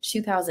about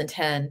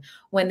 2010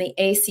 when the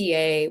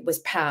ACA was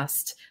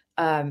passed,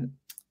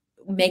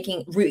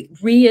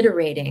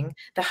 reiterating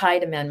the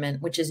Hyde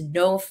Amendment, which is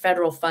no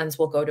federal funds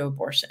will go to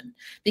abortion.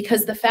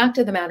 Because the fact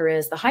of the matter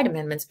is the Hyde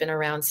Amendment's been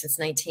around since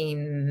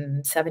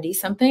 1970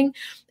 something,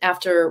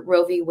 after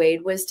Roe v.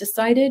 Wade was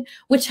decided,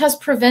 which has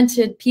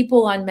prevented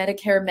people on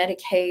Medicare,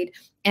 Medicaid,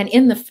 and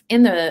in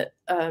the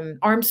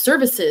armed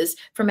services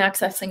from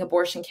accessing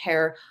abortion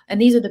care. And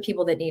these are the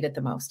people that need it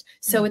the most.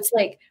 So it's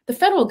like the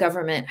federal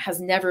government has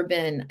never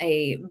been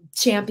a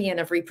champion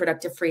of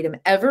reproductive freedom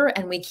ever.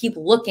 And we keep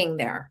looking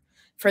there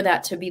for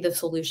that to be the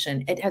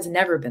solution. It has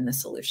never been the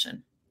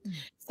solution.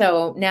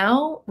 So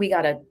now we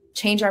got to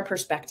change our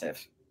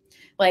perspective.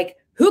 Like,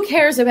 who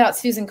cares about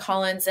Susan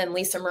Collins and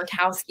Lisa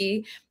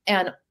Murkowski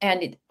and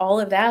all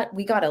of that?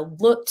 We got to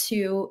look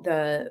to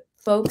the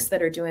folks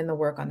that are doing the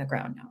work on the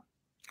ground now.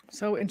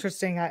 So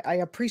interesting. I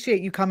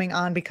appreciate you coming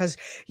on because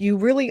you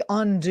really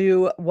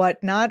undo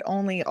what not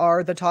only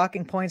are the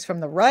talking points from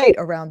the right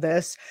around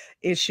this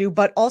issue,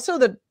 but also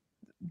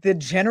the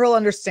general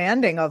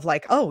understanding of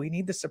like, oh, we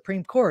need the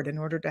Supreme Court in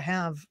order to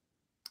have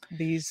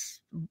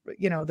these,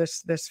 you know,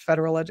 this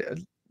federal,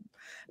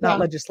 not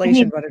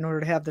legislation, but in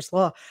order to have this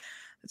law.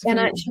 And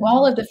to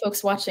all of the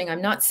folks watching,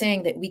 I'm not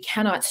saying that we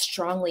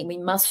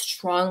must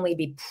strongly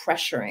be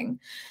pressuring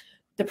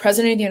the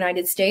President of the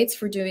United States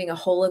for doing a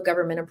whole of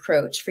government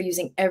approach, for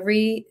using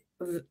every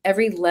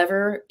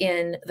lever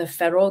in the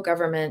federal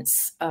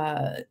government's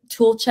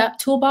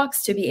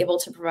toolbox to be able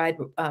to provide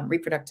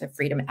reproductive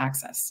freedom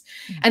access.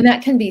 And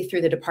that can be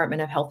through the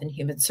Department of Health and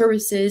Human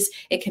Services.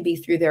 It can be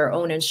through their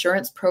own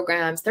insurance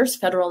programs. There's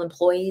federal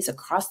employees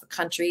across the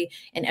country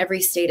in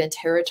every state and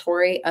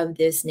territory of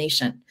this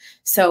nation.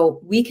 So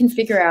we can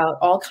figure out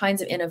all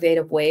kinds of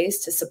innovative ways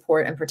to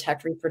support and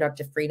protect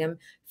reproductive freedom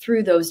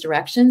through those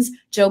directions.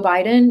 Joe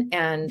Biden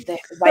and the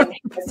Biden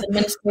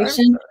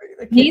administration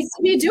needs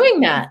to be doing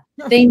that.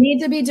 They need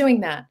to be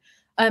doing that.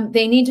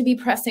 They need to be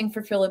pressing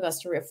for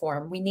filibuster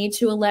reform. We need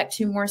to elect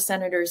 2 more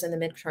senators in the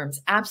midterms.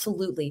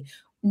 Absolutely.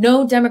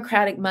 No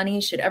Democratic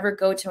money should ever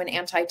go to an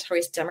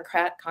anti-choice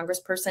Democrat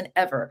congressperson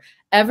ever.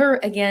 Ever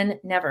again,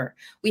 never.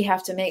 We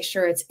have to make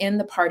sure it's in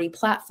the party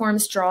platform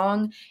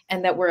strong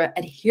and that we're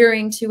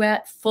adhering to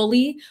it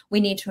fully.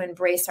 We need to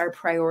embrace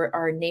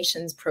our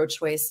nation's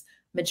pro-choice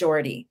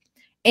majority.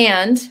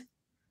 And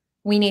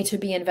we need to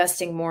be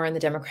investing more in the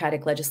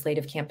Democratic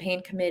Legislative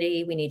Campaign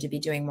Committee. We need to be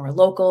doing more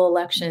local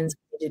elections.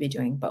 We need to be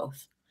doing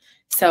both.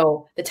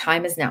 So the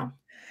time is now.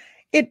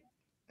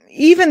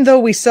 Even though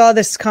we saw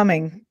this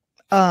coming,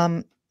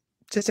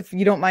 just if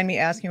you don't mind me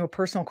asking you a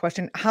personal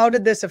question, how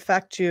did this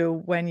affect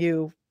you when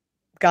you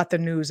got the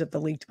news of the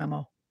leaked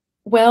memo?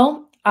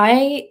 Well,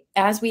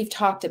 as we've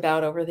talked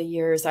about over the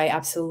years, I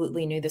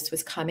absolutely knew this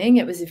was coming.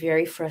 It was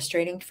very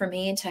frustrating for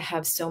me to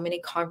have so many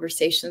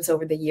conversations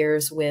over the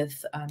years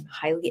with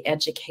highly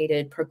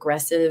educated,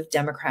 progressive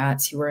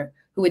Democrats who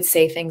would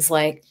say things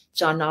like,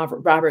 John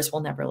Roberts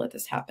will never let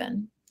this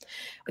happen.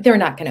 They're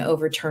not going to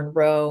overturn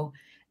Roe.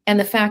 And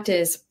the fact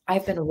is,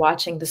 I've been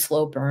watching the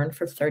slow burn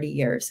for 30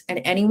 years. And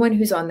anyone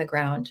who's on the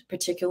ground,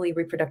 particularly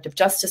reproductive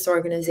justice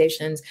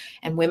organizations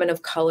and women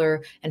of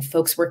color and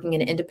folks working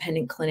in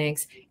independent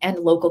clinics and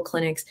local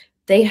clinics,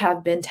 they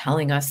have been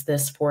telling us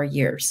this for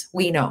years.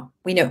 We know.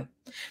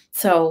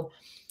 So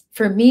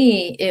for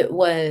me, it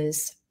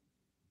was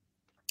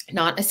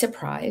not a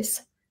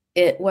surprise.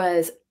 It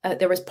was,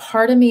 there was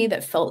part of me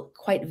that felt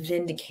quite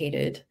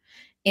vindicated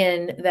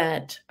in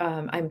that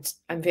I'm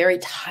very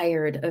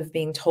tired of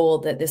being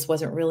told that this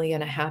wasn't really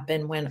going to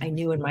happen when I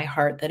knew in my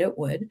heart that it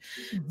would.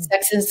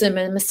 Sexism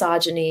and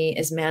misogyny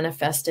is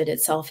manifested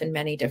itself in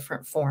many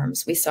different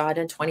forms. We saw it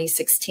in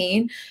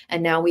 2016,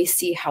 and now we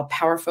see how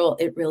powerful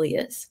it really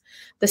is.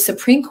 The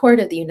Supreme Court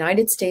of the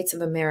United States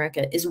of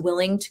America is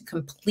willing to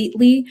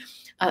completely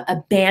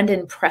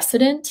abandon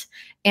precedent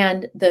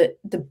and the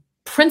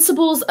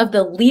principles of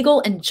the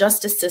legal and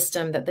justice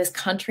system that this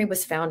country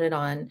was founded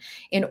on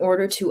in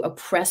order to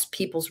oppress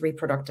people's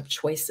reproductive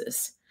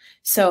choices.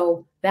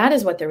 So that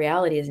is what the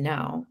reality is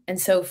now.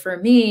 And so for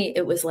me,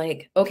 it was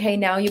like, okay,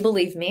 now you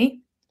believe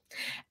me.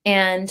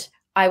 And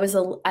I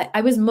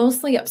was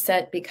mostly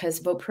upset because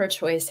Vote Pro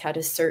Choice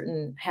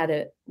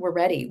we're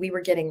ready. We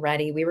were getting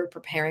ready. We were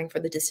preparing for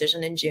the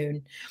decision in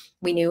June.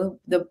 We knew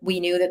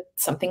that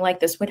something like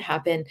this would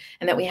happen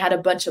and that we had a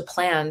bunch of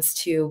plans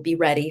to be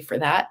ready for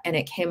that. And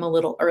it came a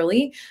little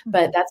early,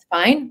 but that's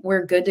fine.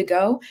 We're good to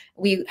go.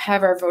 We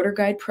have our voter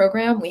guide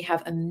program. We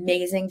have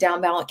amazing down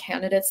ballot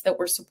candidates that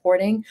we're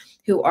supporting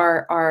who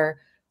are our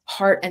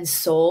heart and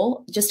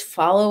soul. Just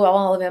follow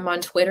all of them on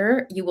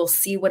Twitter. You will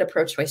see what a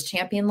pro-choice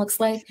champion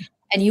looks like,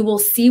 and you will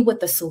see what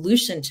the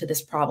solution to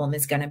this problem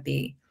is going to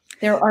be.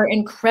 There are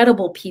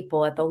incredible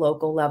people at the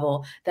local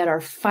level that are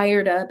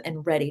fired up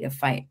and ready to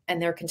fight,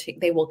 and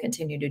they will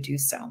continue to do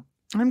so.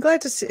 I'm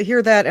glad to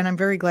hear that, and I'm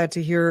very glad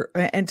to hear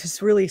and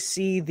to really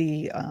see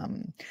the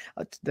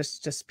this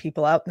just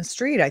people out in the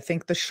street. I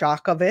think the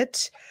shock of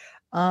it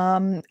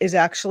is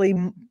actually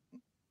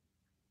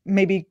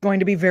maybe going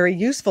to be very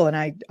useful, and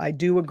I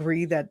do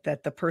agree that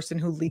the person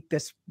who leaked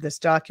this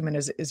document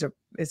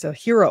is a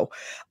hero.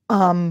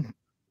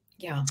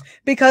 Yeah,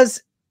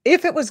 because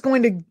if it was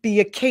going to be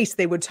a case,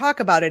 they would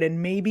talk about it,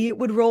 and maybe it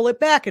would roll it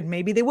back, and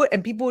maybe they would,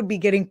 and people would be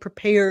getting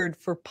prepared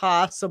for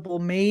possible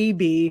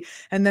maybe,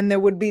 and then there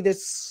would be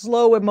this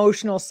slow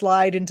emotional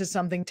slide into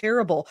something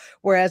terrible.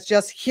 Whereas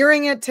just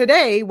hearing it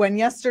today, when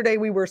yesterday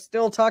we were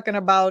still talking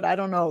about, I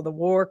don't know, the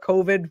war,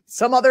 COVID,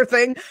 some other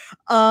thing,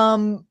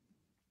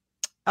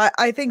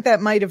 I think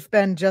that might have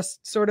been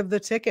just sort of the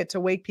ticket to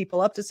wake people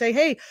up to say,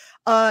 hey,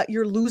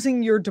 you're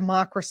losing your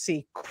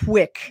democracy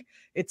quick.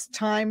 It's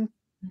time.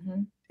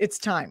 Mm-hmm. It's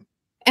time.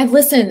 And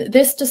listen,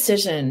 this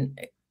decision,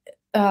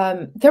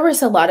 there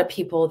was a lot of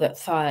people that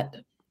thought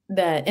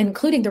that,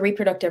 including the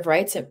reproductive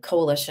rights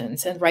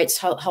coalitions and rights,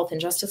 health,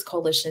 and justice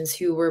coalitions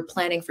who were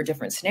planning for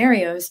different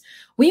scenarios,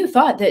 we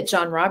thought that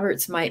John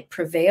Roberts might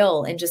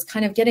prevail and just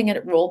kind of getting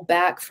it rolled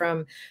back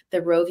from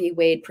the Roe v.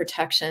 Wade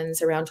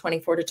protections around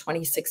 24 to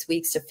 26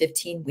 weeks to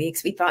 15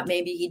 weeks. We thought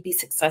maybe he'd be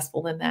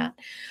successful in that.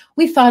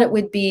 We thought it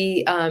would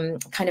be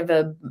kind of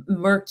a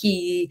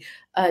murky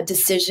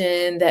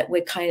decision that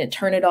would kind of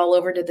turn it all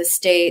over to the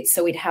states.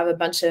 So we'd have a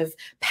bunch of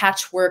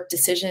patchwork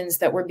decisions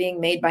that were being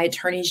made by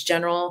attorneys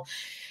general.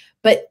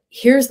 But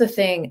here's the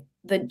thing,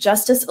 the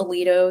Justice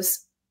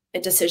Alito's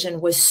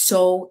decision was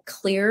so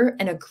clear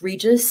and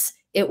egregious.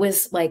 It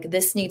was like,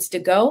 this needs to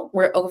go.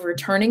 We're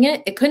overturning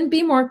it. It couldn't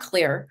be more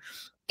clear.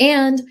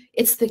 And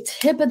it's the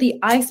tip of the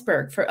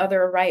iceberg for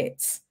other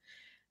rights.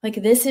 Like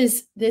this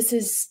is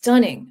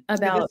stunning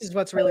about. This is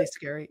what's really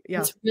scary.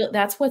 Yeah.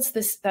 That's what's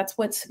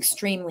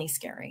extremely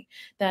scary,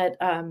 that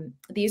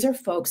these are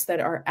folks that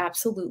are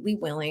absolutely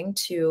willing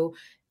to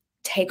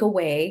take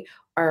away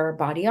our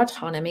body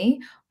autonomy,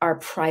 our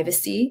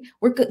privacy.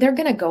 They're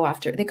going to go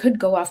after, they could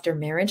go after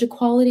marriage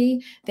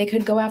equality. They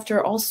could go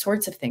after all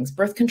sorts of things,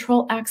 birth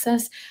control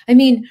access. I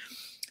mean,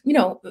 you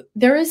know,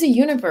 there is a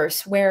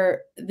universe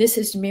where this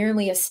is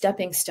merely a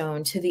stepping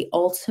stone to the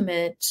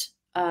ultimate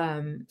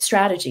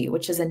strategy,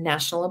 which is a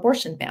national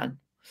abortion ban.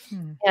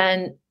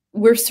 And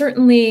we're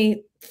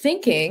certainly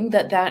thinking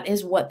that that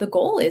is what the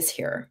goal is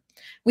here.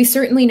 We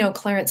certainly know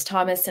Clarence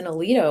Thomas and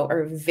Alito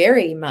are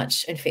very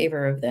much in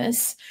favor of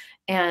this.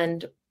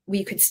 And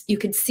you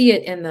could see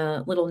it in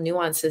the little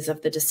nuances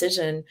of the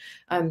decision,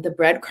 the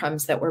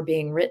breadcrumbs that were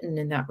being written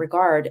in that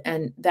regard.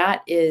 And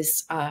that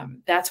is,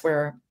 that's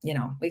where, you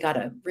know, we got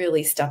to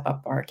really step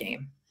up our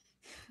game.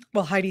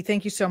 Well, Heidi,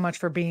 thank you so much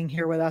for being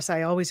here with us.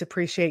 I always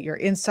appreciate your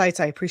insights.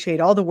 I appreciate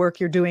all the work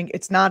you're doing.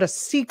 It's not a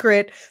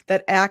secret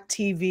that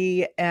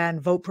ActTV and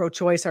Vote Pro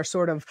Choice are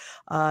sort of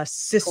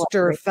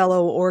sister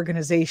fellow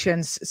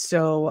organizations.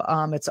 So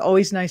it's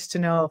always nice to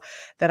know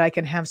that I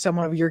can have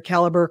someone of your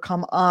caliber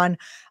come on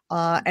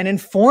and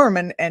inform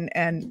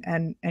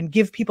and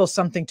give people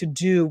something to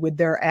do with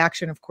their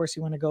action. Of course,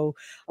 you want to go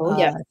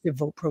to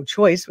Vote Pro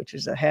Choice, which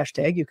is a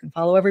hashtag you can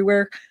follow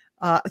everywhere.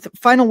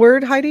 Final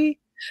word, Heidi?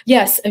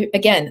 Yes.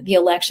 Again, the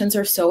elections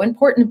are so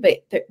important, but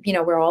you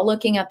know, we're all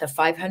looking at the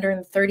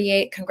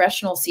 538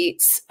 congressional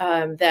seats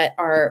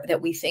that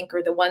we think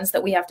are the ones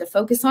that we have to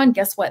focus on.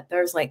 Guess what?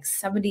 There's like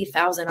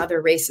 70,000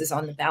 other races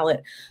on the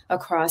ballot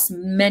across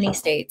many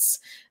states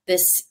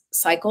this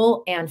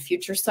cycle and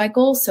future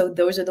cycles. So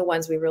those are the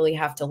ones we really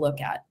have to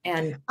look at.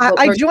 And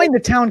I joined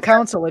the town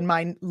council in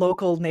my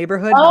local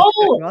neighborhood.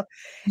 Oh,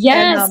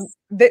 yes.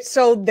 And,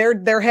 so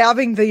they're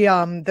having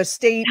the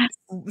state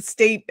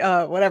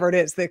whatever it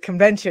is, the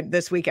convention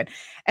this weekend.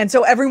 And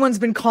so everyone's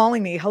been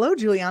calling me, hello,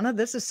 Julianna,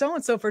 this is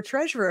so-and-so for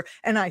treasurer.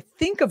 And I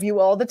think of you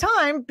all the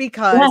time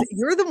because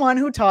you're the one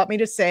who taught me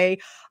to say,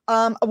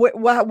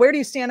 where do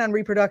you stand on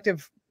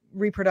reproductive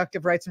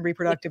rights and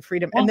reproductive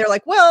freedom? And they're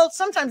like, well,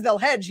 sometimes they'll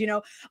hedge, you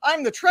know,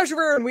 I'm the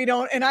treasurer and we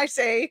don't. And I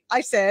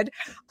said,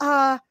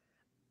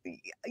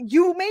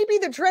 you may be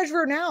the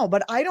treasurer now,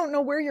 but I don't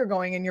know where you're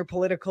going in your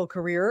political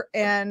career.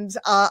 And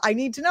I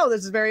need to know.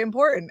 This is very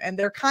important. And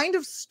they're kind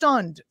of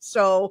stunned.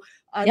 So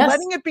Yes.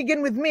 letting it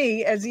begin with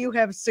me, as you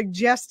have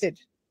suggested.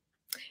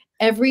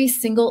 Every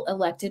single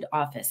elected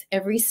office,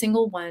 every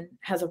single one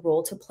has a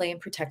role to play in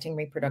protecting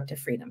reproductive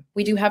freedom.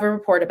 We do have a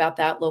report about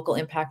that, local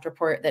impact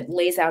report, that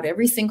lays out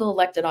every single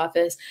elected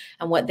office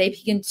and what they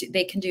can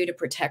do to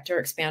protect or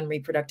expand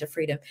reproductive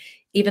freedom,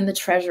 even the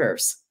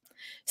treasurers.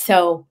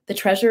 So the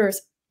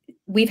treasurers,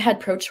 we've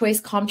had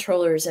pro-choice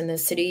comptrollers in the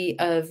city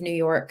of New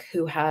York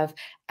who have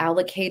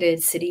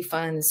allocated city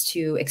funds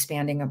to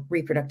expanding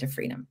reproductive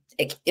freedom.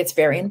 It's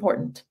very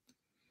important.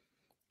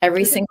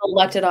 Every single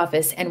elected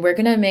office, and we're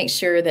going to make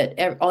sure that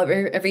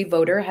every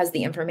voter has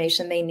the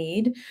information they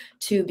need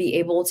to be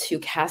able to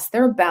cast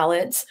their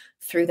ballots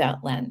through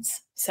that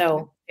lens.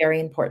 So very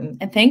important.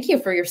 And thank you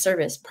for your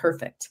service.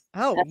 Perfect.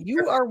 Oh, That's you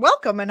perfect. are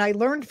welcome. And I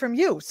learned from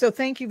you. So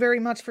thank you very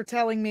much for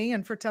telling me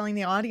and for telling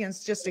the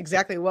audience just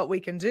exactly what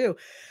we can do.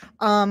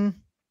 And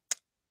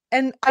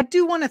I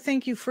do want to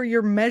thank you for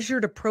your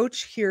measured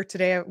approach here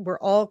today. We're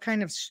all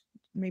kind of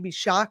maybe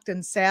shocked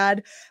and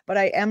sad, but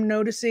I am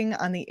noticing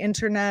on the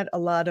internet a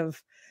lot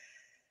of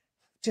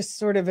just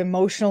sort of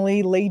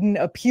emotionally laden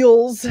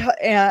appeals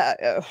and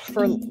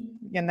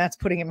that's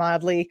putting it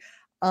mildly.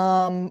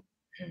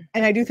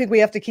 And I do think we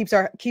have to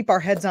keep our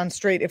heads on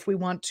straight if we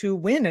want to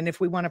win and if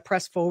we want to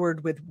press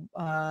forward with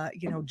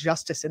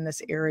justice in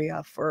this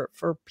area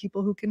for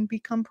people who can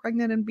become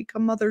pregnant and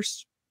become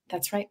mothers.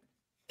 That's right.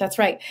 That's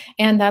right.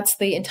 And that's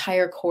the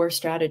entire core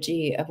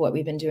strategy of what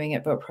we've been doing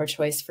at Vote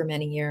Pro-Choice for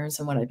many years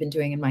and what I've been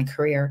doing in my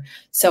career.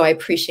 So I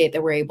appreciate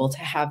that we're able to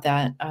have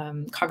that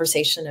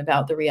conversation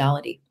about the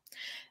reality.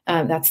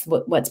 That's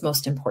what's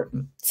most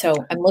important. So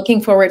I'm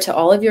looking forward to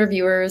all of your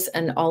viewers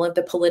and all of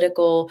the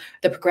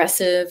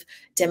progressive,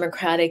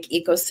 democratic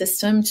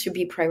ecosystem to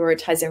be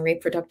prioritizing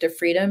reproductive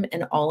freedom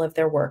in all of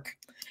their work.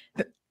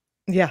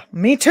 Yeah,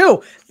 me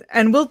too.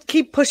 And we'll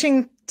keep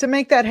pushing to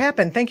make that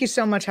happen. Thank you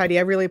so much, Heidi.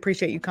 I really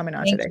appreciate you coming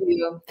on today.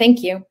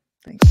 Thank you.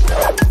 Thanks.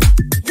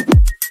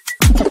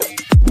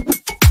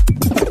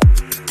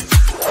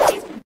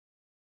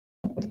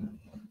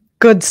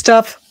 Good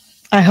stuff.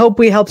 I hope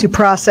we helped you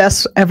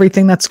process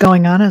everything that's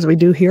going on, as we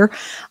do here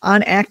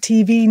on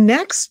actTV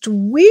next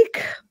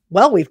week.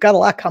 Well, we've got a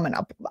lot coming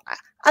up.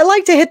 I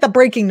like to hit the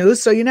breaking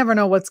news, so you never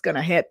know what's going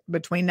to hit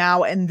between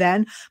now and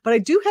then. But I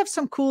do have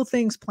some cool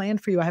things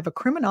planned for you. I have a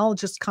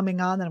criminologist coming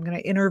on that I'm going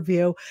to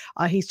interview.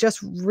 He's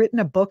just written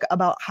a book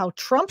about how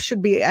Trump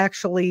should fit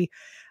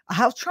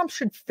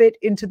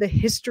into the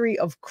history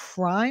of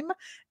crime.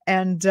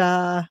 And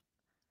I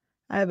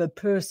have a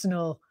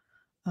personal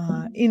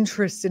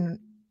interest in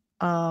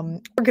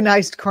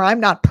organized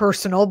crime, not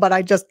personal, but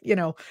I just,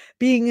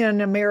 being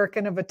an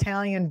American of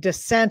Italian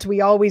descent,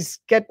 we always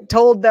get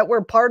told that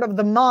we're part of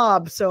the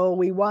mob. So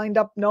we wind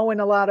up knowing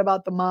a lot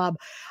about the mob.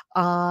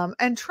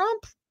 And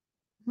Trump,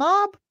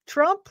 I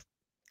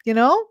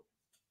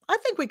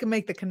think we can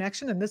make the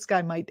connection, and this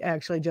guy might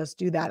actually just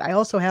do that. I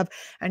also have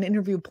an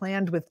interview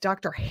planned with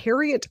Dr.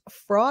 Harriet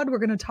Fraud. We're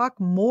going to talk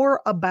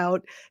more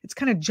about, it's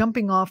kind of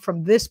jumping off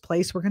from this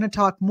place. We're going to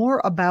talk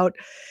more about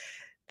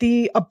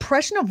the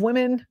oppression of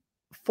women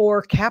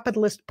for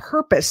capitalist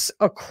purpose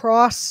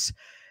across,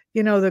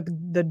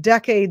 the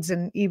decades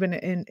and even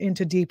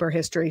into deeper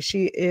history.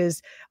 She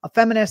is a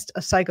feminist,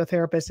 a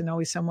psychotherapist, and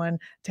always someone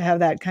to have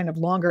that kind of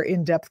longer,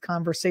 in-depth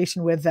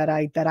conversation with that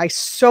I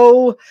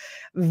so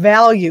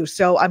value.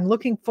 So I'm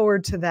looking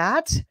forward to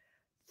that.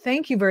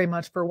 Thank you very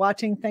much for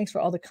watching. Thanks for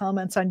all the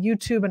comments on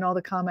YouTube and all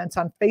the comments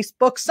on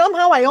Facebook.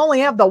 Somehow I only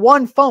have the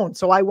one phone,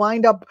 so I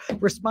wind up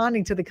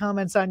responding to the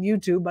comments on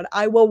YouTube, but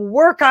I will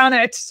work on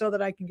it so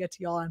that I can get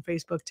to y'all on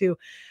Facebook too.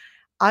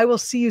 I will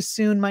see you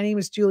soon. My name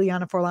is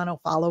Julianna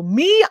Forlano. Follow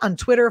me on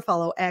Twitter,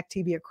 follow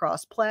actTV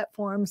across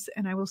platforms,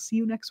 and I will see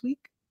you next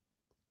week.